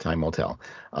 Time will tell.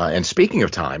 And speaking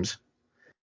of times,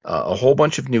 a whole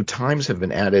bunch of new times have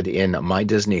been added in My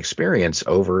Disney Experience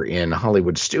over in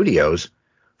Hollywood Studios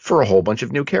for a whole bunch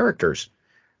of new characters.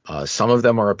 Some of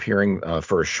them are appearing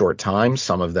for a short time.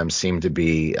 Some of them seem to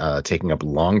be taking up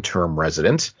long-term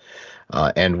residence.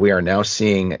 And we are now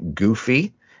seeing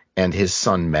Goofy and his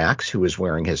son Max, who is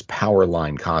wearing his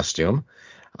Powerline costume.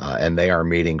 And they are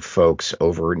meeting folks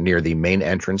over near the main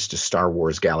entrance to Star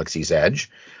Wars Galaxy's Edge.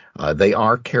 They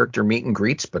are character meet and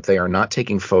greets, but they are not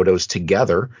taking photos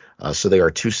together. So they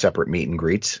are two separate meet and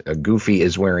greets. Goofy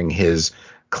is wearing his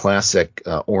classic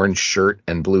orange shirt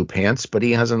and blue pants, but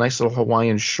he has a nice little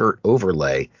Hawaiian shirt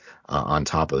overlay on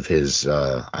top of his,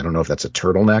 I don't know if that's a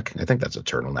turtleneck. I think that's a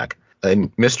turtleneck.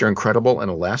 And Mr. Incredible and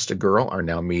Elastigirl are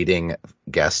now meeting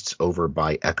guests over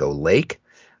by Echo Lake.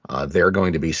 They're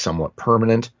going to be somewhat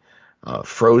permanent.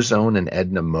 Frozone and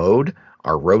Edna Mode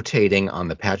are rotating on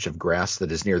the patch of grass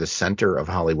that is near the center of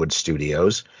Hollywood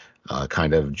Studios.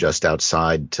 kind of just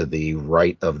outside to the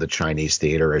right of the Chinese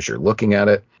Theater as you're looking at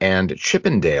it. And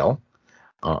Chippendale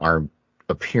are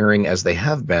appearing, as they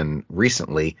have been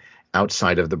recently,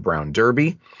 outside of the Brown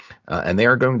Derby. And they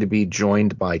are going to be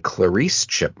joined by Clarice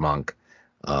Chipmunk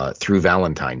through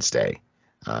Valentine's Day.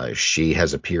 She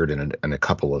has appeared in a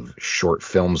couple of short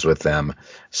films with them,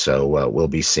 so we'll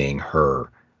be seeing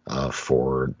her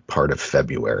for part of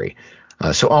February.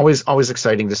 So always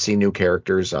exciting to see new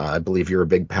characters. I believe you're a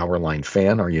big Powerline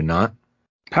fan, are you not?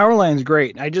 Powerline's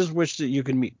great. I just wish that you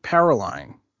could meet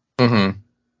Powerline, Mm-hmm.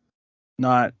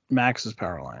 not Max's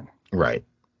Powerline. Right.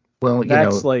 Well,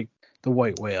 That's like the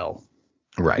white whale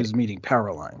right. is meeting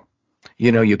Powerline.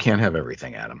 You can't have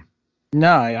everything, Adam.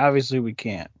 No, obviously we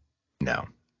can't. No.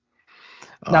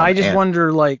 Now, I just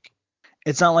wonder, like,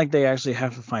 it's not like they actually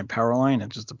have to find Powerline.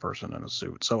 It's just a person in a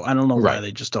suit. So I don't know why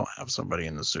they just don't have somebody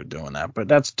in the suit doing that. But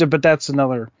that's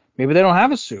another. Maybe they don't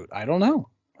have a suit. I don't know.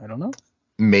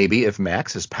 Maybe if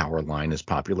Max's Powerline is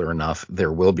popular enough,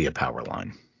 there will be a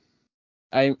Powerline.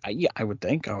 I would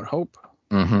think. I would hope.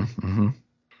 Mm-hmm. Mm-hmm.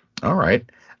 All right.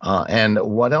 And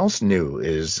what else new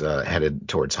is headed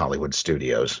towards Hollywood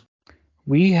studios?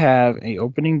 We have a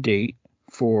opening date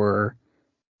for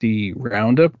the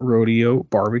Roundup Rodeo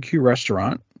Barbecue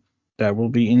Restaurant that will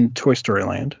be in Toy Story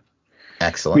Land.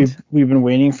 Excellent. We've been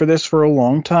waiting for this for a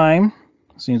long time.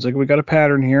 Seems like we got a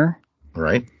pattern here.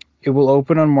 Right. It will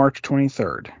open on March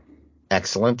 23rd.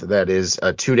 Excellent. That is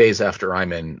 2 days after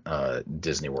I'm in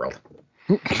Disney World.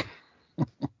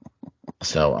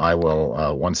 So I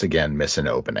will once again miss an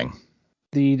opening.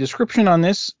 The description on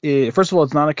this is, first of all,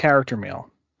 it's not a character meal.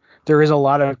 There is a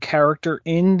lot of character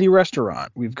in the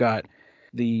restaurant. We've got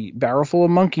the barrel full of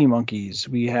monkeys.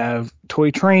 We have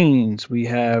toy trains. We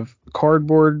have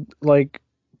cardboard like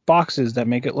boxes that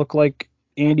make it look like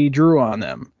Andy drew on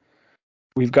them.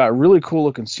 We've got really cool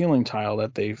looking ceiling tile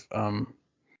that they've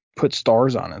put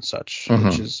stars on and such,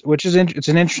 it's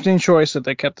an interesting choice that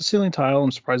they kept the ceiling tile.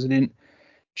 I'm surprised they didn't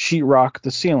sheetrock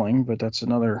the ceiling, but that's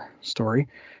another story.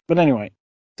 But anyway,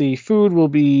 the food will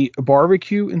be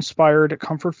barbecue inspired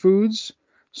comfort foods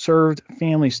served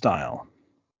family style.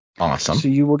 Awesome. So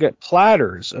you will get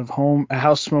platters of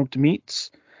house smoked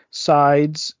meats,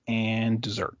 sides, and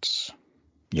desserts.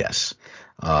 Yes.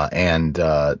 And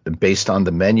based on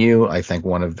the menu, I think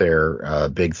one of their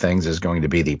big things is going to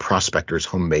be the Prospector's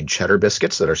homemade cheddar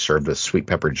biscuits that are served with sweet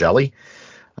pepper jelly.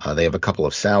 They have a couple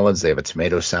of salads. They have a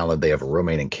tomato salad. They have a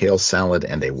romaine and kale salad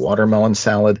and a watermelon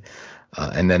salad.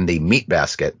 And then the meat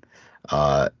basket,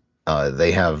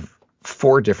 they have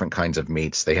 4 different kinds of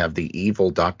meats. They have the Evil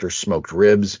Doctor smoked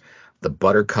ribs, the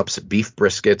Buttercup's beef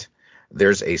brisket.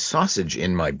 There's a sausage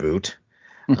in my boot.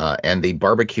 And the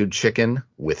barbecued chicken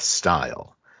with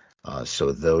style.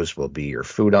 So those will be your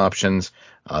food options.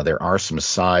 There are some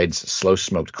sides: slow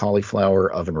smoked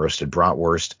cauliflower, oven roasted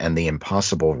bratwurst, and the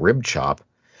Impossible rib chop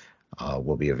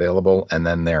will be available. And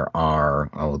then there are,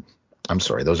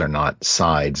 those are not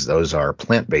sides. Those are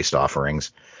plant-based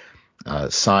offerings.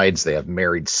 Sides, they have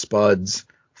married spuds,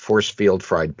 force field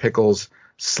fried pickles,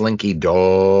 slinky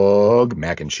dog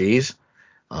mac and cheese,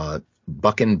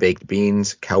 buckin baked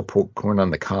beans, cow corn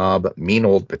on the cob, mean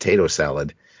old potato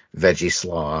salad, veggie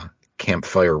slaw,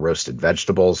 campfire roasted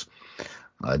vegetables.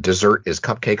 Dessert is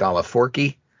cupcake a la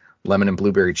Forky, lemon and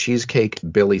blueberry cheesecake,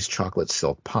 Billy's chocolate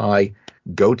silk pie,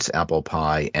 goat's apple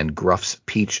pie, and Gruff's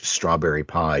peach strawberry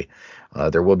pie.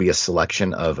 There will be a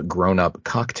selection of grown-up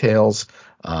cocktails,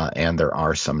 and there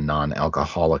are some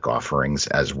non-alcoholic offerings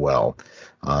as well.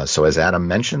 So as Adam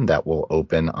mentioned, that will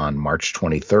open on March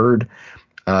 23rd.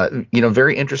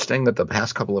 Very interesting that the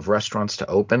past couple of restaurants to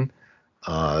open,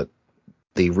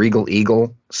 the Regal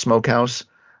Eagle Smokehouse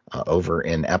over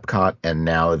in Epcot, and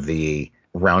now the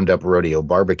Roundup Rodeo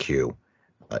Barbecue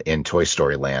in Toy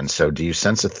Story Land. So do you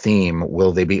sense a theme?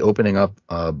 Will they be opening up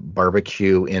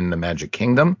barbecue in the Magic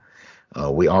Kingdom?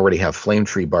 We already have Flame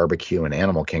Tree Barbecue in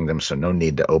Animal Kingdom, so no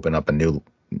need to open up a new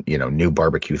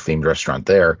barbecue themed restaurant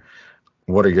there.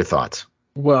 What are your thoughts?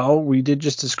 Well, we did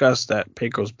just discuss that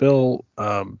Pecos Bill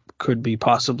could be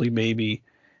possibly maybe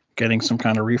getting some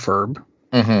kind of refurb.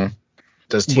 Mm-hmm.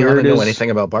 Does Tiana know anything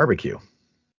about barbecue?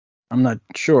 I'm not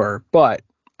sure, but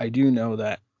I do know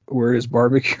that where is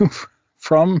barbecue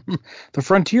from? The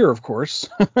frontier, of course.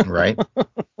 Right.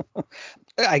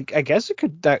 I guess it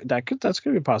could that's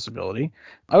gonna be a possibility.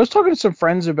 I was talking to some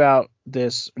friends about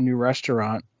this new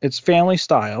restaurant. It's family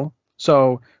style,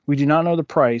 so we do not know the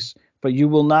price, but you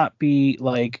will not be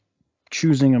like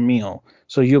choosing a meal.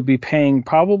 So you'll be paying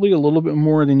probably a little bit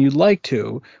more than you'd like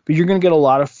to, but you're going to get a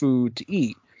lot of food to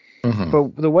eat. Mm-hmm.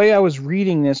 But the way I was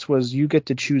reading this was you get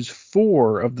to choose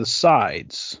 4 of the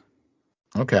sides.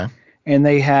 Okay. and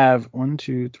they have 1,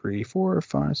 2, 3, 4,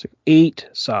 5, 6, 8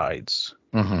 sides.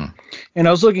 Mm-hmm. And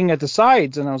I was looking at the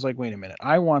sides, and I was like, wait a minute,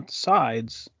 I want the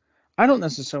sides. I don't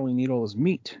necessarily need all this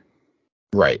meat.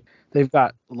 Right. They've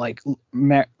got like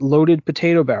loaded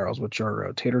potato barrels, which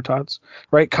are tater tots,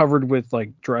 right? Covered with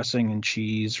like dressing and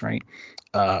cheese, right?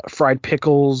 Fried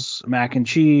pickles, mac and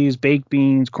cheese, baked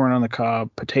beans, corn on the cob,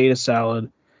 potato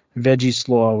salad, veggie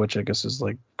slaw, which I guess is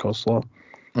like coleslaw,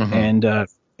 Mm-hmm.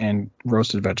 and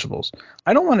roasted vegetables.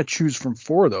 I don't want to choose from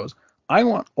 4 of those. I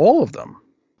want all of them.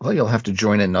 Well, you'll have to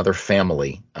join another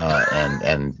family,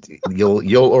 and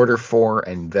you'll order 4,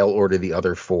 and they'll order the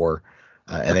other 4,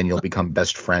 and then you'll become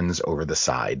best friends over the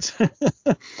sides.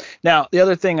 Now, the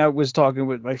other thing I was talking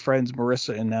with my friends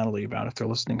Marissa and Natalie about, if they're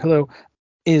listening, hello,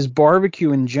 is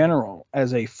barbecue in general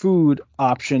as a food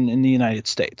option in the United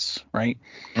States, right?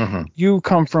 Mm-hmm. You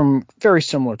come from very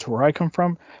similar to where I come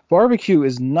from. Barbecue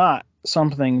is not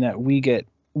something that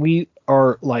we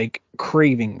are like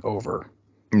craving over.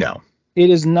 No. It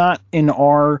is not in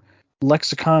our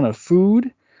lexicon of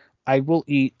food. I will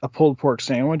eat a pulled pork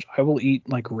sandwich. I will eat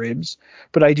like ribs,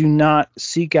 but I do not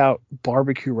seek out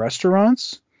barbecue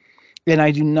restaurants, and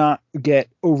I do not get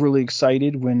overly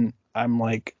excited when I'm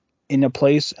like in a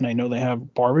place and I know they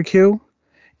have barbecue.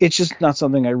 It's just not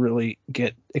something I really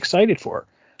get excited for.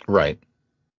 Right.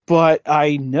 But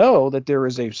I know that there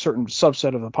is a certain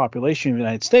subset of the population of the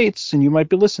United States, and you might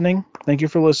be listening. Thank you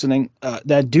for listening.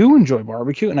 That do enjoy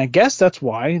barbecue, and I guess that's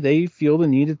why they feel the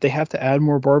need that they have to add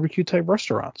more barbecue type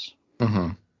restaurants.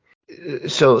 Mm-hmm.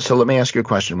 So let me ask you a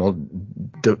question. We'll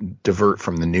divert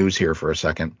from the news here for a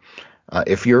second.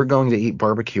 If you're going to eat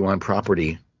barbecue on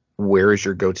property, where is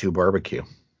your go-to barbecue?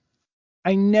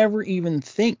 I never even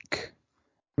think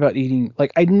about eating.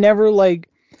 Like I never like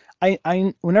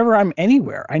I whenever I'm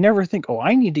anywhere, I never think, oh,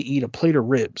 I need to eat a plate of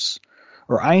ribs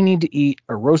or I need to eat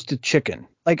a roasted chicken.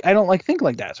 Like I don't like think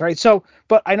like that, right? So,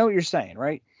 but I know what you're saying,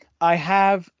 right? I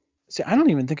have see, I don't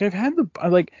even think I've had the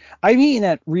like I've eaten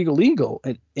at Regal Eagle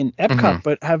in Epcot, Mm-hmm.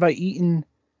 but have I eaten?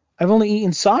 I've only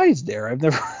eaten sides there. I've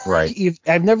never Right.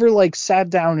 I've never like sat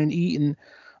down and eaten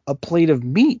a plate of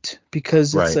meat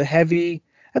because Right. that's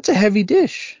a heavy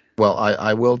dish. Well,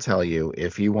 I will tell you,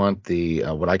 if you want the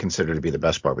what I consider to be the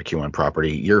best barbecue on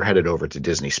property, you're headed over to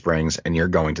Disney Springs and you're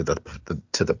going to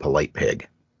the Polite Pig.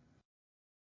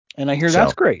 And I hear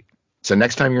that's So great. so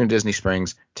next time you're in Disney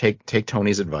Springs, take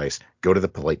Tony's advice, go to the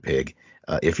Polite Pig.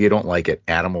 If you don't like it,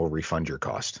 Adam will refund your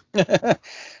cost.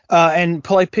 And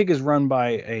Polite Pig is run by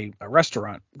a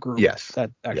restaurant group Yes. that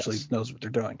actually Yes. knows what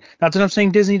they're doing. Not that I'm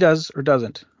saying Disney does or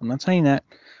doesn't. I'm not saying that,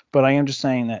 but I am just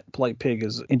saying that Polite Pig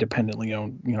is independently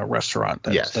owned, restaurant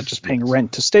that's Yes. just paying Yes.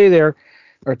 rent to stay there,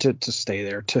 or to stay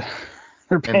there. They're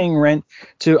And paying rent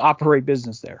to operate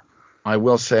business there. I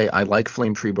will say I like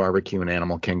Flame Tree Barbecue in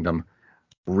Animal Kingdom.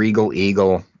 Regal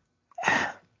Eagle,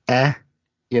 eh,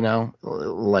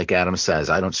 like Adam says,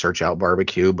 I don't search out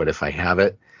barbecue, but if I have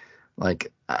it,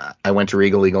 like I went to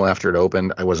Regal Eagle after it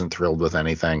opened, I wasn't thrilled with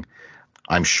anything.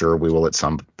 I'm sure we will at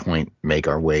some point make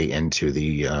our way into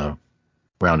the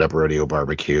Roundup Rodeo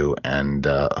Barbecue, and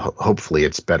hopefully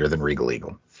it's better than Regal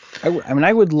Eagle. I mean,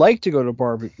 I would like to go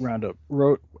to Roundup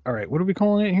Road. All right, what are we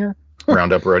calling it here?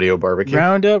 Roundup Rodeo Barbecue.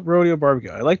 Roundup Rodeo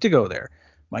Barbecue. I like to go there.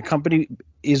 My company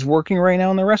is working right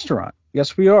now in the restaurant.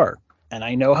 Yes, we are. And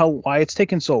I know why it's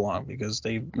taken so long because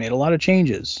they've made a lot of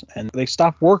changes and they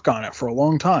stopped work on it for a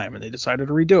long time and they decided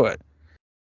to redo it.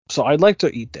 So I'd like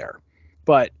to eat there.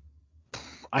 But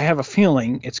I have a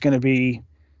feeling it's going to be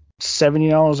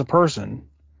 $70 a person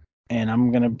and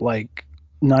I'm going to like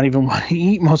not even want to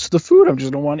eat most of the food. I'm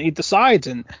just going to want to eat the sides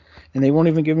and they won't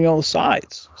even give me all the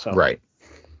sides. So Right.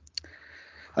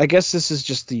 I guess this is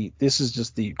just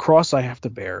the cross I have to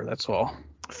bear. That's all.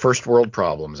 First world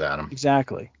problems, Adam.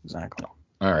 Exactly.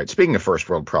 All right. Speaking of first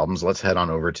world problems, let's head on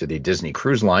over to the Disney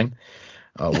Cruise Line,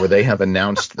 where they have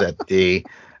announced that the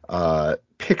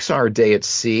Pixar Day at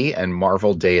Sea and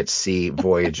Marvel Day at Sea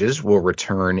voyages will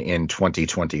return in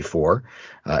 2024,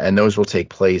 and those will take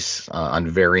place on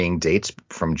varying dates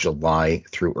from July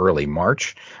through early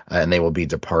March, and they will be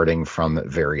departing from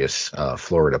various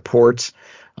Florida ports.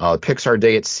 Pixar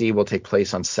Day at Sea will take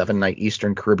place on 7-night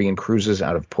Eastern Caribbean cruises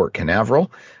out of Port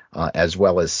Canaveral, as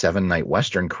well as 7-night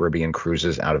Western Caribbean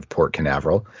cruises out of Port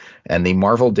Canaveral. And the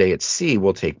Marvel Day at Sea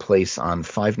will take place on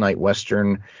 5-night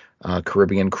Western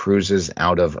Caribbean cruises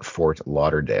out of Fort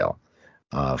Lauderdale.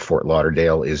 Fort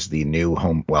Lauderdale is the new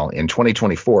home. Well, in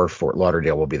 2024, Fort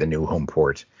Lauderdale will be the new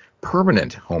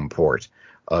permanent home port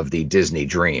of the Disney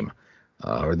Dream.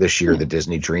 Or this year, the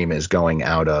Disney Dream is going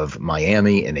out of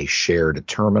Miami in a shared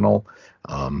terminal,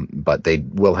 but they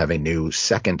will have a new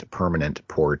second permanent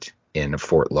port in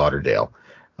Fort Lauderdale.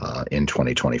 in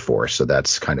 2024. So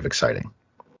that's kind of exciting.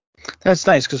 That's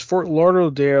nice because Fort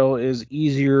Lauderdale is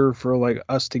easier for like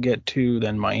us to get to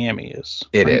than Miami is.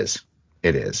 It right? is.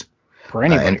 It is. For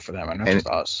anybody, And for that matter, not and just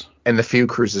us. and the few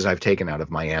cruises I've taken out of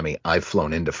Miami, I've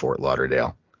flown into Fort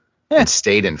Lauderdale Yeah. and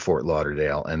stayed in Fort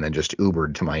Lauderdale and then just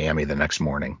Ubered to Miami the next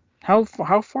morning. How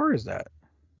far is that?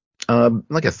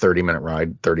 Like a 30-minute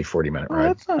ride, 40-minute Oh,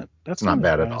 ride. that's Not not as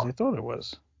bad at bad as all. I thought it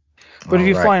was. But if All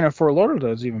you right. fly into Fort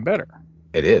Lauderdale, it's even better.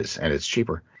 It is, and it's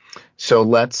cheaper. So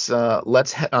let's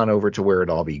head on over to where it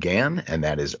all began, and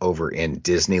that is over in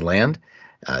Disneyland.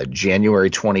 January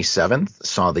 27th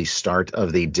saw the start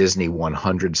of the Disney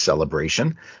 100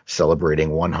 celebration,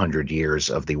 celebrating 100 years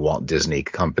of the Walt Disney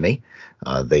Company.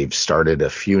 They've started a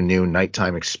few new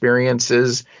nighttime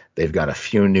experiences. They've got a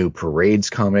few new parades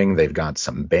coming. They've got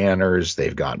some banners.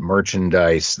 They've got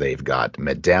merchandise. They've got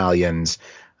medallions.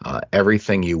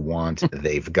 Everything you want,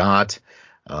 they've got.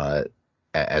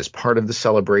 As part of the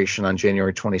celebration on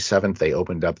January 27th, they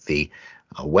opened up the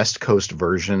West Coast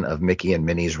version of Mickey and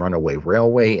Minnie's Runaway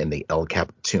Railway in the El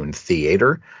Capitan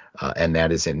Theater, and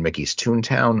that is in Mickey's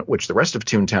Toontown, which the rest of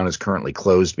Toontown is currently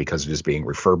closed because it is being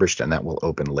refurbished, and that will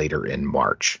open later in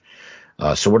March.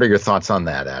 So what are your thoughts on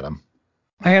that, Adam?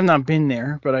 I have not been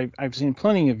there, but I've seen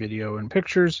plenty of video and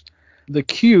pictures. The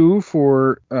queue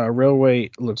for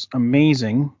Railway looks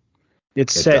amazing.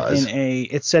 It's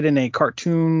set in a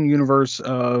cartoon universe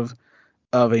of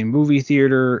a movie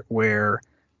theater where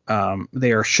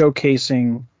they are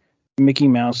showcasing Mickey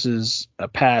Mouse's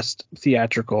past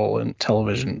theatrical and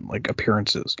television like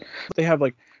appearances. They have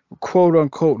like quote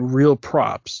unquote real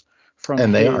props from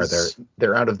And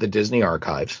they're out of the Disney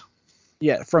archives.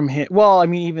 Yeah, from him. Well, I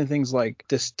mean, even things like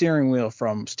the steering wheel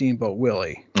from Steamboat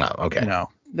Willie. Oh, okay.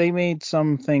 They made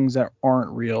some things that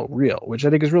aren't real, which I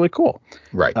think is really cool.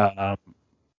 Right.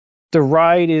 The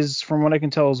ride is, from what I can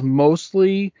tell, is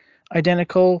mostly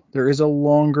identical. There is a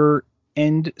longer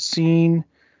end scene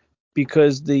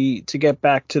because to get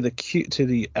back to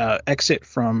the exit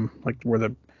from like where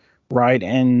the ride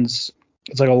ends,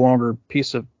 it's like a longer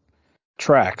piece of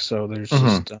track. So there's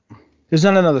just there's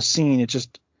not another scene. It's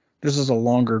just this is a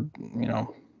longer,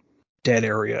 dead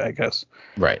area, I guess.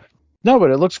 Right. No,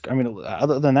 but it looks. I mean,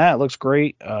 other than that, it looks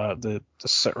great. The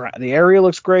area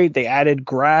looks great. They added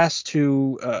grass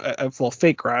to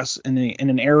fake grass in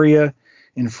an area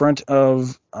in front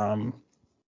of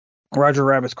Roger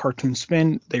Rabbit's cartoon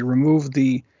spin. They removed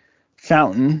the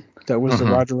fountain that was the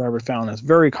Roger Rabbit fountain. That's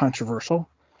very controversial.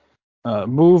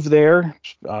 Move there.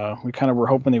 We kind of were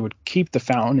hoping they would keep the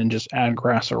fountain and just add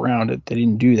grass around it. They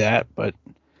didn't do that, but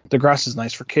the grass is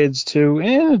nice for kids too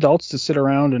and adults to sit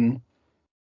around and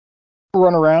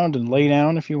run around and lay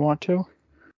down if you want to.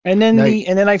 And then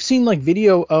I've seen like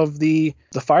video of the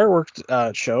fireworks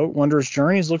show. Wondrous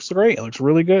Journeys looks great. It looks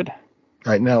really good.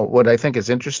 Right now, what I think is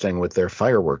interesting with their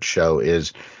fireworks show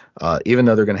is even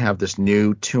though they're going to have this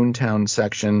new Toontown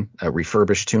section,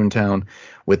 refurbished Toontown,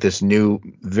 with this new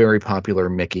very popular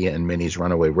Mickey and Minnie's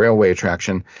Runaway Railway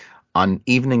attraction, on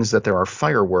evenings that there are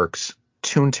fireworks,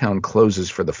 Toontown closes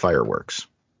for the fireworks.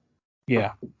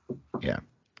 Yeah. Yeah.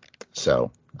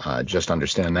 So just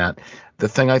understand that. The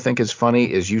thing I think is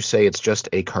funny is you say it's just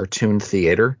a cartoon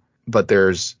theater, but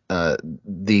there's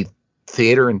the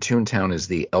theater in Toontown is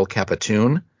the El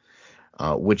Capitan,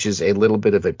 which is a little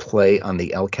bit of a play on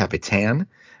the El Capitan,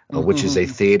 which is a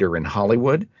theater in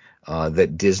Hollywood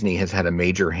that Disney has had a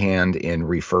major hand in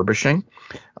refurbishing.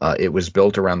 It was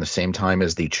built around the same time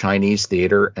as the Chinese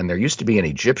theater, and there used to be an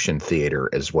Egyptian theater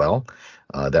as well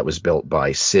that was built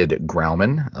by Sid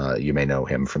Grauman. You may know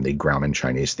him from the Grauman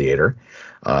Chinese Theater,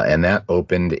 and that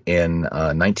opened in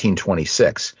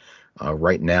 1926.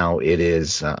 Right now it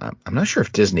is, I'm not sure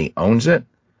if Disney owns it,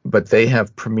 but they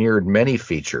have premiered many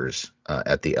features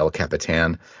at the El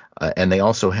Capitan, and they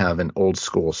also have an old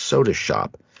school soda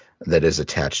shop that is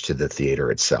attached to the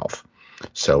theater itself.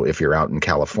 So if you're out in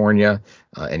California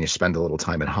and you spend a little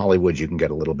time in Hollywood, you can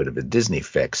get a little bit of a Disney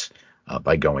fix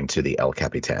by going to the El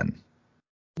Capitan.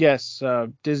 Yes,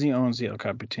 Disney owns the El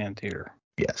Capitan Theater.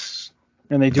 Yes.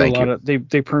 And they do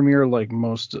they premiere like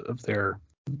most of their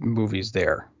movies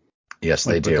there. Yes,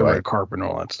 like, they do. The red carpet and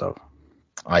all that stuff.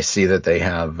 I see that they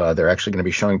have, they're actually going to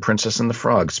be showing Princess and the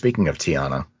Frog, speaking of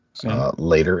Tiana,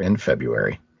 later in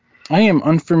February. I am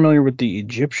unfamiliar with the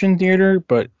Egyptian theater,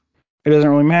 but it doesn't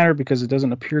really matter because it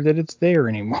doesn't appear that it's there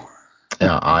anymore.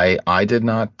 Yeah, I did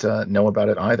not know about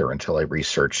it either until I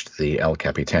researched the El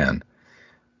Capitan.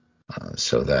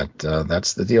 So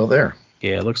that's the deal there.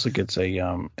 Yeah, it looks like it's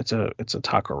a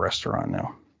taco restaurant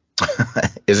now.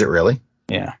 Is it really?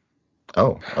 Yeah.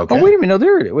 Oh, okay. Oh, wait a minute.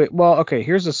 No, okay.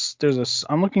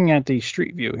 I'm looking at the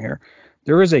street view here.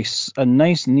 There is a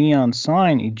nice neon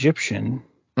sign, Egyptian,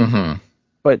 Mm-hmm.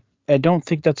 but I don't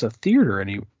think that's a theater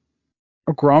any.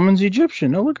 Oh, Grauman's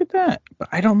Egyptian. Oh, look at that. But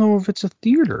I don't know if it's a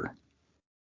theater.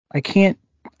 I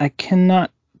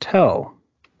cannot tell.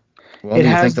 Well, It do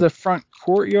you has think the front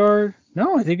courtyard.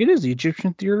 No, I think it is the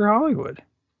Egyptian Theater Hollywood.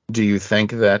 do you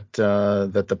think that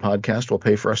that the podcast will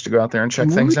pay for us to go out there and check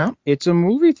things Movie, out? it's a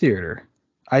movie theater.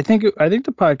 I think the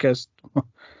podcast.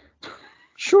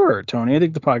 Sure, Tony. I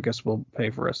think the podcast will pay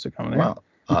for us to come there. Well,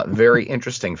 very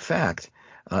interesting fact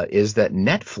is that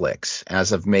Netflix,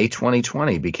 as of May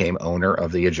 2020, became owner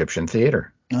of the Egyptian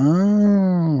Theater.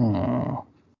 Oh,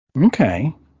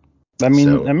 okay. I mean,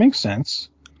 So, that makes sense.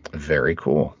 very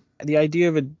cool. The idea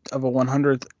of a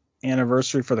 100th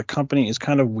anniversary for the company is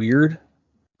kind of weird.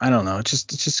 I don't know. It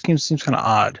just seems kind of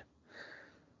odd.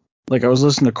 Like I was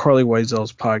listening to Carly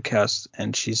Weisel's podcast,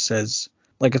 and she says,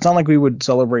 like, it's not like we would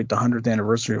celebrate the 100th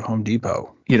anniversary of Home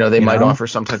Depot. They might offer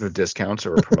some type of discounts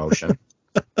or a promotion.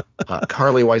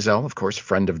 Carly Weisel, of course,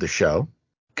 friend of the show.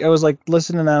 I was like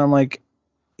listening to that. I'm like,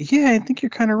 yeah, I think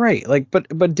you're kind of right. Like,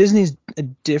 but Disney's a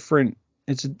different.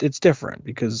 It's different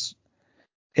because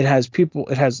it has people,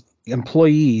 it has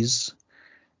employees,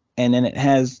 and then it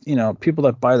has people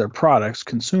that buy their products,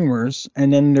 consumers,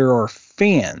 and then there are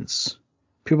fans,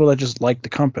 people that just like the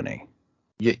company.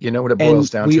 You know what it And boils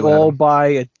down we to, all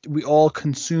Adam? we all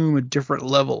consume a different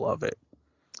level of it.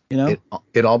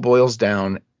 It all boils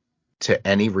down to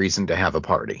any reason to have a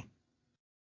party.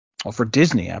 Well, for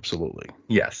Disney, absolutely.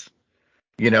 Yes.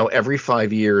 Every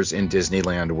 5 years in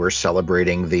Disneyland, we're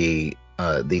celebrating the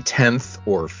 10th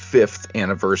or 5th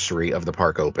anniversary of the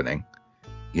park opening.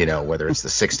 Whether it's the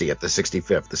 60th, the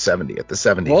 65th, the 70th, the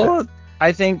 75th. Well,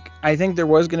 I think there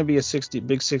was going to be a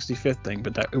big 65th thing,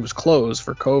 but that it was closed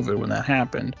for COVID when that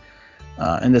happened.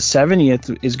 And the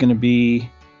 70th is going to be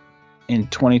in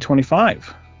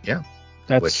 2025. Yeah.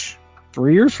 That's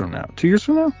 3 years from now. 2 years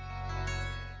from now.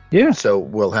 Yeah. So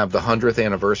we'll have the 100th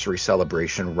anniversary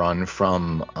celebration run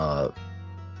from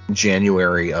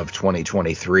January of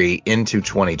 2023 into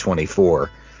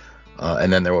 2024.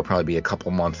 And then there will probably be a couple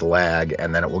month lag,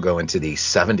 and then it will go into the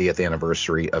 70th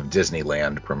anniversary of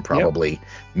Disneyland from probably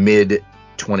mid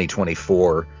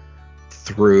 2024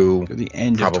 through the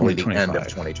end probably of the end of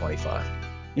 2025.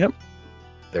 Yep.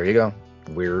 There you go.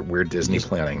 We're Disney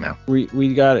planning now.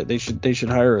 We got it. They should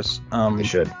hire us. They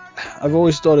should. I've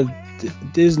always thought of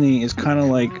Disney is kind of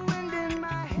like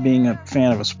being a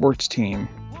fan of a sports team,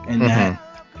 and that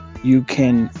you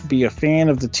can be a fan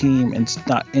of the team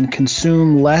and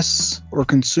consume less or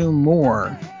consume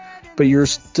more, but you're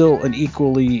still you're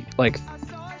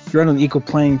on an equal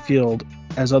playing field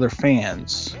as other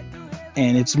fans,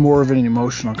 and it's more of an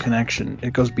emotional connection.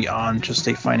 It goes beyond just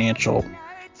a financial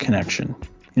connection.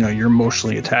 You're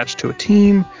emotionally attached to a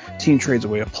team. Team trades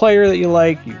away a player that you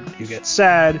like. You get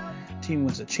sad. Team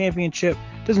wins a championship.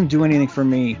 Doesn't do anything for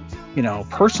me,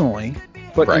 personally,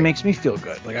 but it makes me feel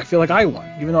good. Like I feel like I won,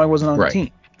 even though I wasn't on the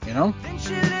team.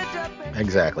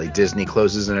 Exactly. Disney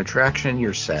closes an attraction,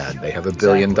 you're sad. They have $1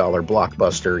 billion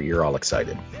blockbuster, you're all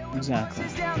excited. Exactly.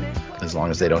 As long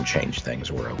as they don't change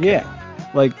things, we're okay. Yeah,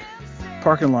 like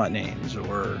parking lot names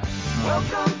or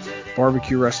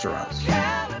barbecue restaurants.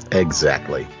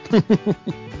 Exactly.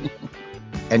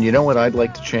 And you know what I'd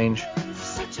like to change?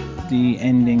 The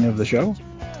ending of the show?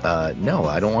 No,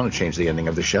 I don't want to change the ending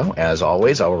of the show. As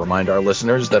always, I will remind our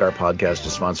listeners that our podcast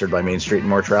is sponsored by Main Street and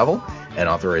More Travel, an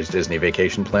authorized Disney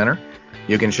vacation planner.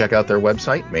 You can check out their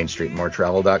website,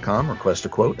 mainstreetandmoretravel.com, request a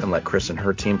quote, and let Chris and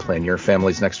her team plan your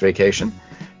family's next vacation.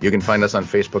 You can find us on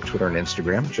Facebook, Twitter, and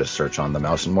Instagram. Just search on the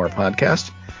Mouse and More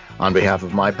podcast. On behalf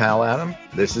of my pal Adam,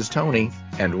 this is Tony,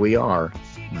 and we are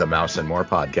the Mouse and More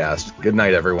podcast. Good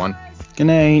night, everyone. Good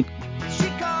night.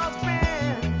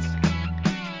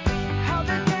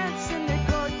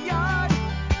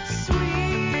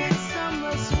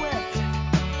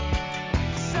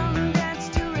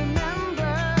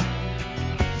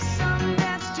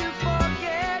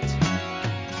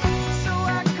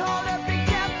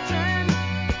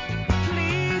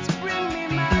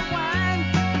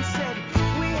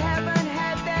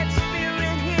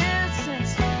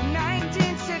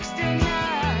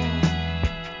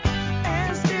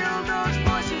 Still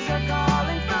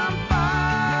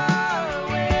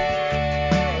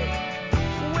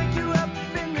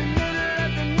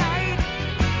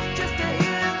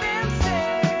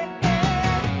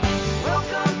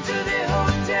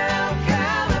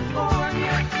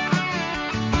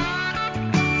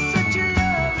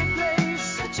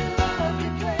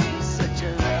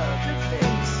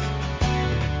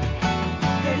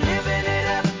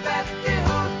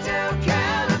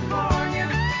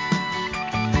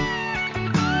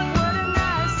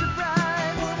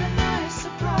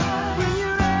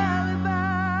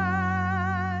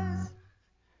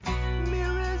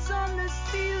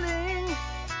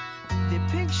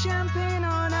champagne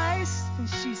on ice, and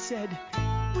she said,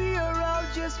 we are all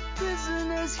just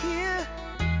prisoners here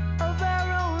of our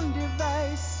own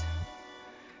device.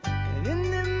 And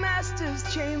in the master's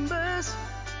chambers,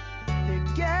 they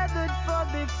gathered for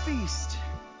the feast.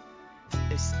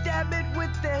 They stab it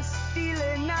with their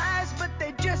steely knives, but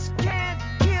they